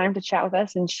taking the time to chat with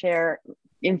us and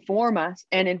inform us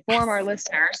and inform our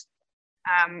listeners.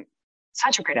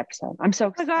 Such a great episode. I'm so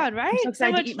excited. Oh God, right? I'm so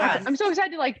excited to eat fun. I'm so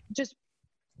excited to like just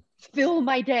fill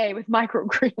my day with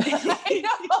microgreens. I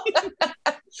know.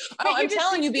 I'm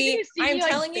telling you, B. I'm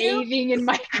telling you, in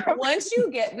microgreens. Once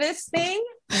you get this thing,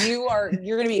 you're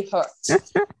gonna be hooked.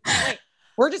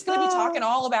 We're just gonna be talking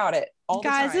all about it.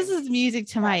 Guys, this is music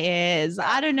to my ears.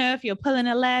 I don't know if you're pulling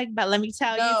a leg, but let me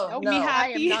tell you, me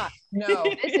happy. I am not. No,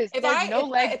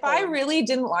 if I really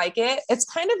didn't like it, it's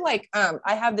kind of like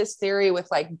I have this theory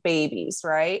with like babies,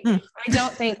 right? I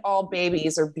don't think all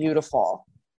babies are beautiful.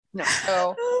 No.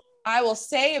 So I will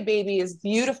say a baby is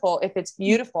beautiful if it's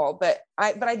beautiful, but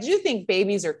I do think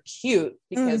babies are cute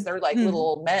because they're like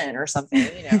little men or something,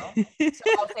 So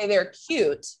I'll say they're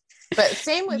cute. But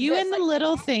same with you and the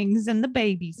little things and the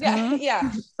babies. Yeah.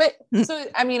 Yeah. But so,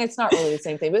 I mean, it's not really the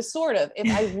same thing, but sort of,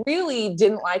 if I really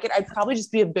didn't like it, I'd probably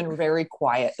just have been very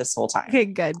quiet this whole time. Okay,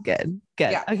 good.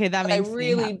 Yeah. Okay. That makes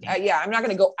me happy. I'm not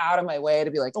going to go out of my way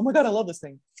to be like, oh my God, I love this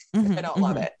thing. If I don't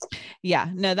love it. Yeah,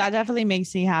 no, that definitely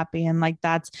makes me happy. And like,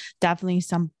 that's definitely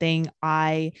something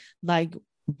I like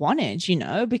wanted,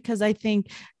 because I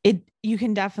think you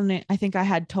can definitely, I think I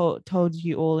had told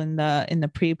you all in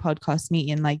the pre-podcast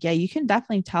meeting, like, yeah, you can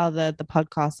definitely tell the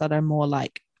podcasts that are more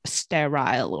like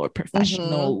sterile or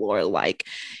professional or like,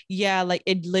 yeah, like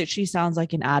it literally sounds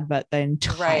like an advert the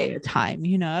entire time,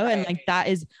 and like that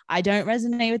is, I don't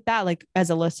resonate with that. Like as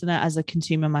a listener, as a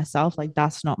consumer myself, like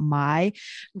that's not my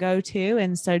go-to.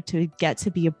 And so to get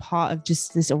to be a part of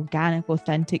just this organic,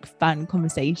 authentic, fun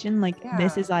conversation, like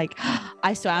this is like,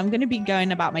 I swear I'm going to be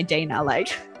going about my day now.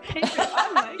 Like,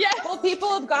 well, people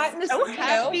have gotten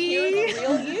to hear the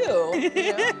real you,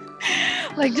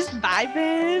 like just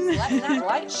vibing, letting that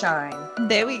light shine.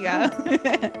 There we go.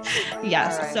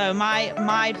 Yes. Right. So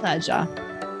my pleasure. All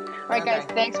right, guys.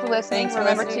 Thanks for listening.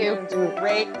 Remember to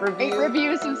rate,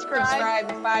 review, subscribe,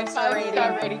 5-star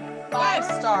rating,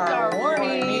 5-star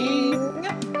warning.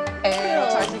 Okay.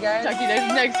 I'll talk to you guys. Talk to you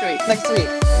guys next week. Next week.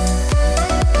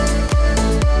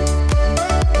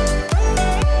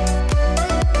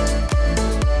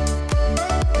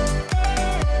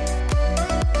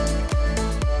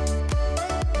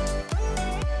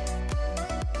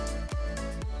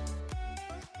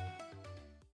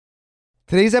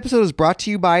 Today's episode is brought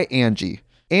to you by Angie.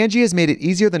 Angie has made it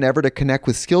easier than ever to connect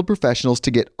with skilled professionals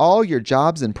to get all your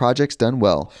jobs and projects done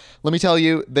well. Let me tell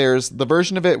you, there's the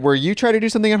version of it where you try to do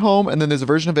something at home, and then there's a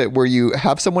version of it where you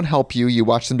have someone help you, you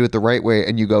watch them do it the right way,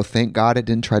 and you go, thank God I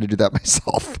didn't try to do that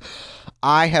myself.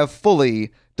 I have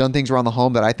fully done things around the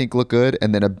home that I think look good,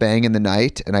 and then a bang in the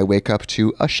night, and I wake up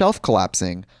to a shelf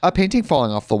collapsing, a painting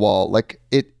falling off the wall.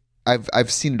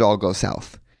 I've seen it all go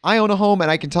south. I own a home, and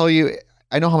I can tell you,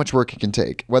 I know how much work it can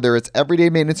take. Whether it's everyday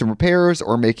maintenance and repairs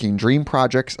or making dream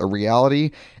projects a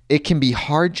reality, it can be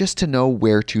hard just to know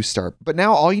where to start. But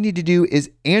now all you need to do is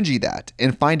Angie that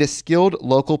and find a skilled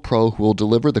local pro who will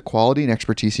deliver the quality and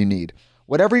expertise you need.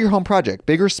 Whatever your home project,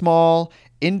 big or small,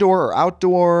 indoor or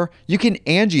outdoor, you can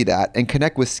Angie that and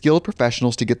connect with skilled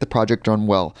professionals to get the project done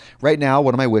well. Right now,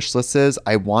 one of my wish lists is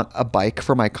I want a bike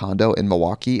for my condo in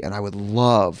Milwaukee, and I would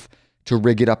love to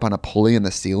rig it up on a pulley in the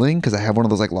ceiling because I have one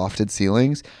of those like lofted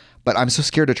ceilings, but I'm so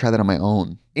scared to try that on my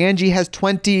own. Angie has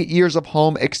 20 years of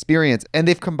home experience, and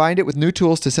they've combined it with new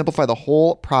tools to simplify the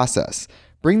whole process.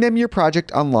 Bring them your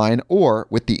project online or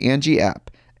with the Angie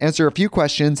app. Answer a few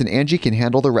questions and Angie can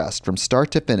handle the rest from start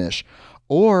to finish,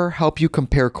 or help you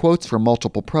compare quotes from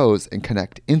multiple pros and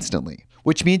connect instantly,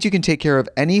 which means you can take care of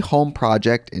any home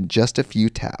project in just a few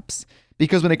taps.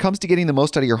 Because when it comes to getting the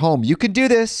most out of your home, you can do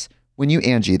this when you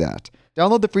Angie that.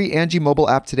 Download the free Angie mobile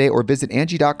app today or visit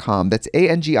Angie.com. That's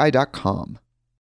ANGI.com.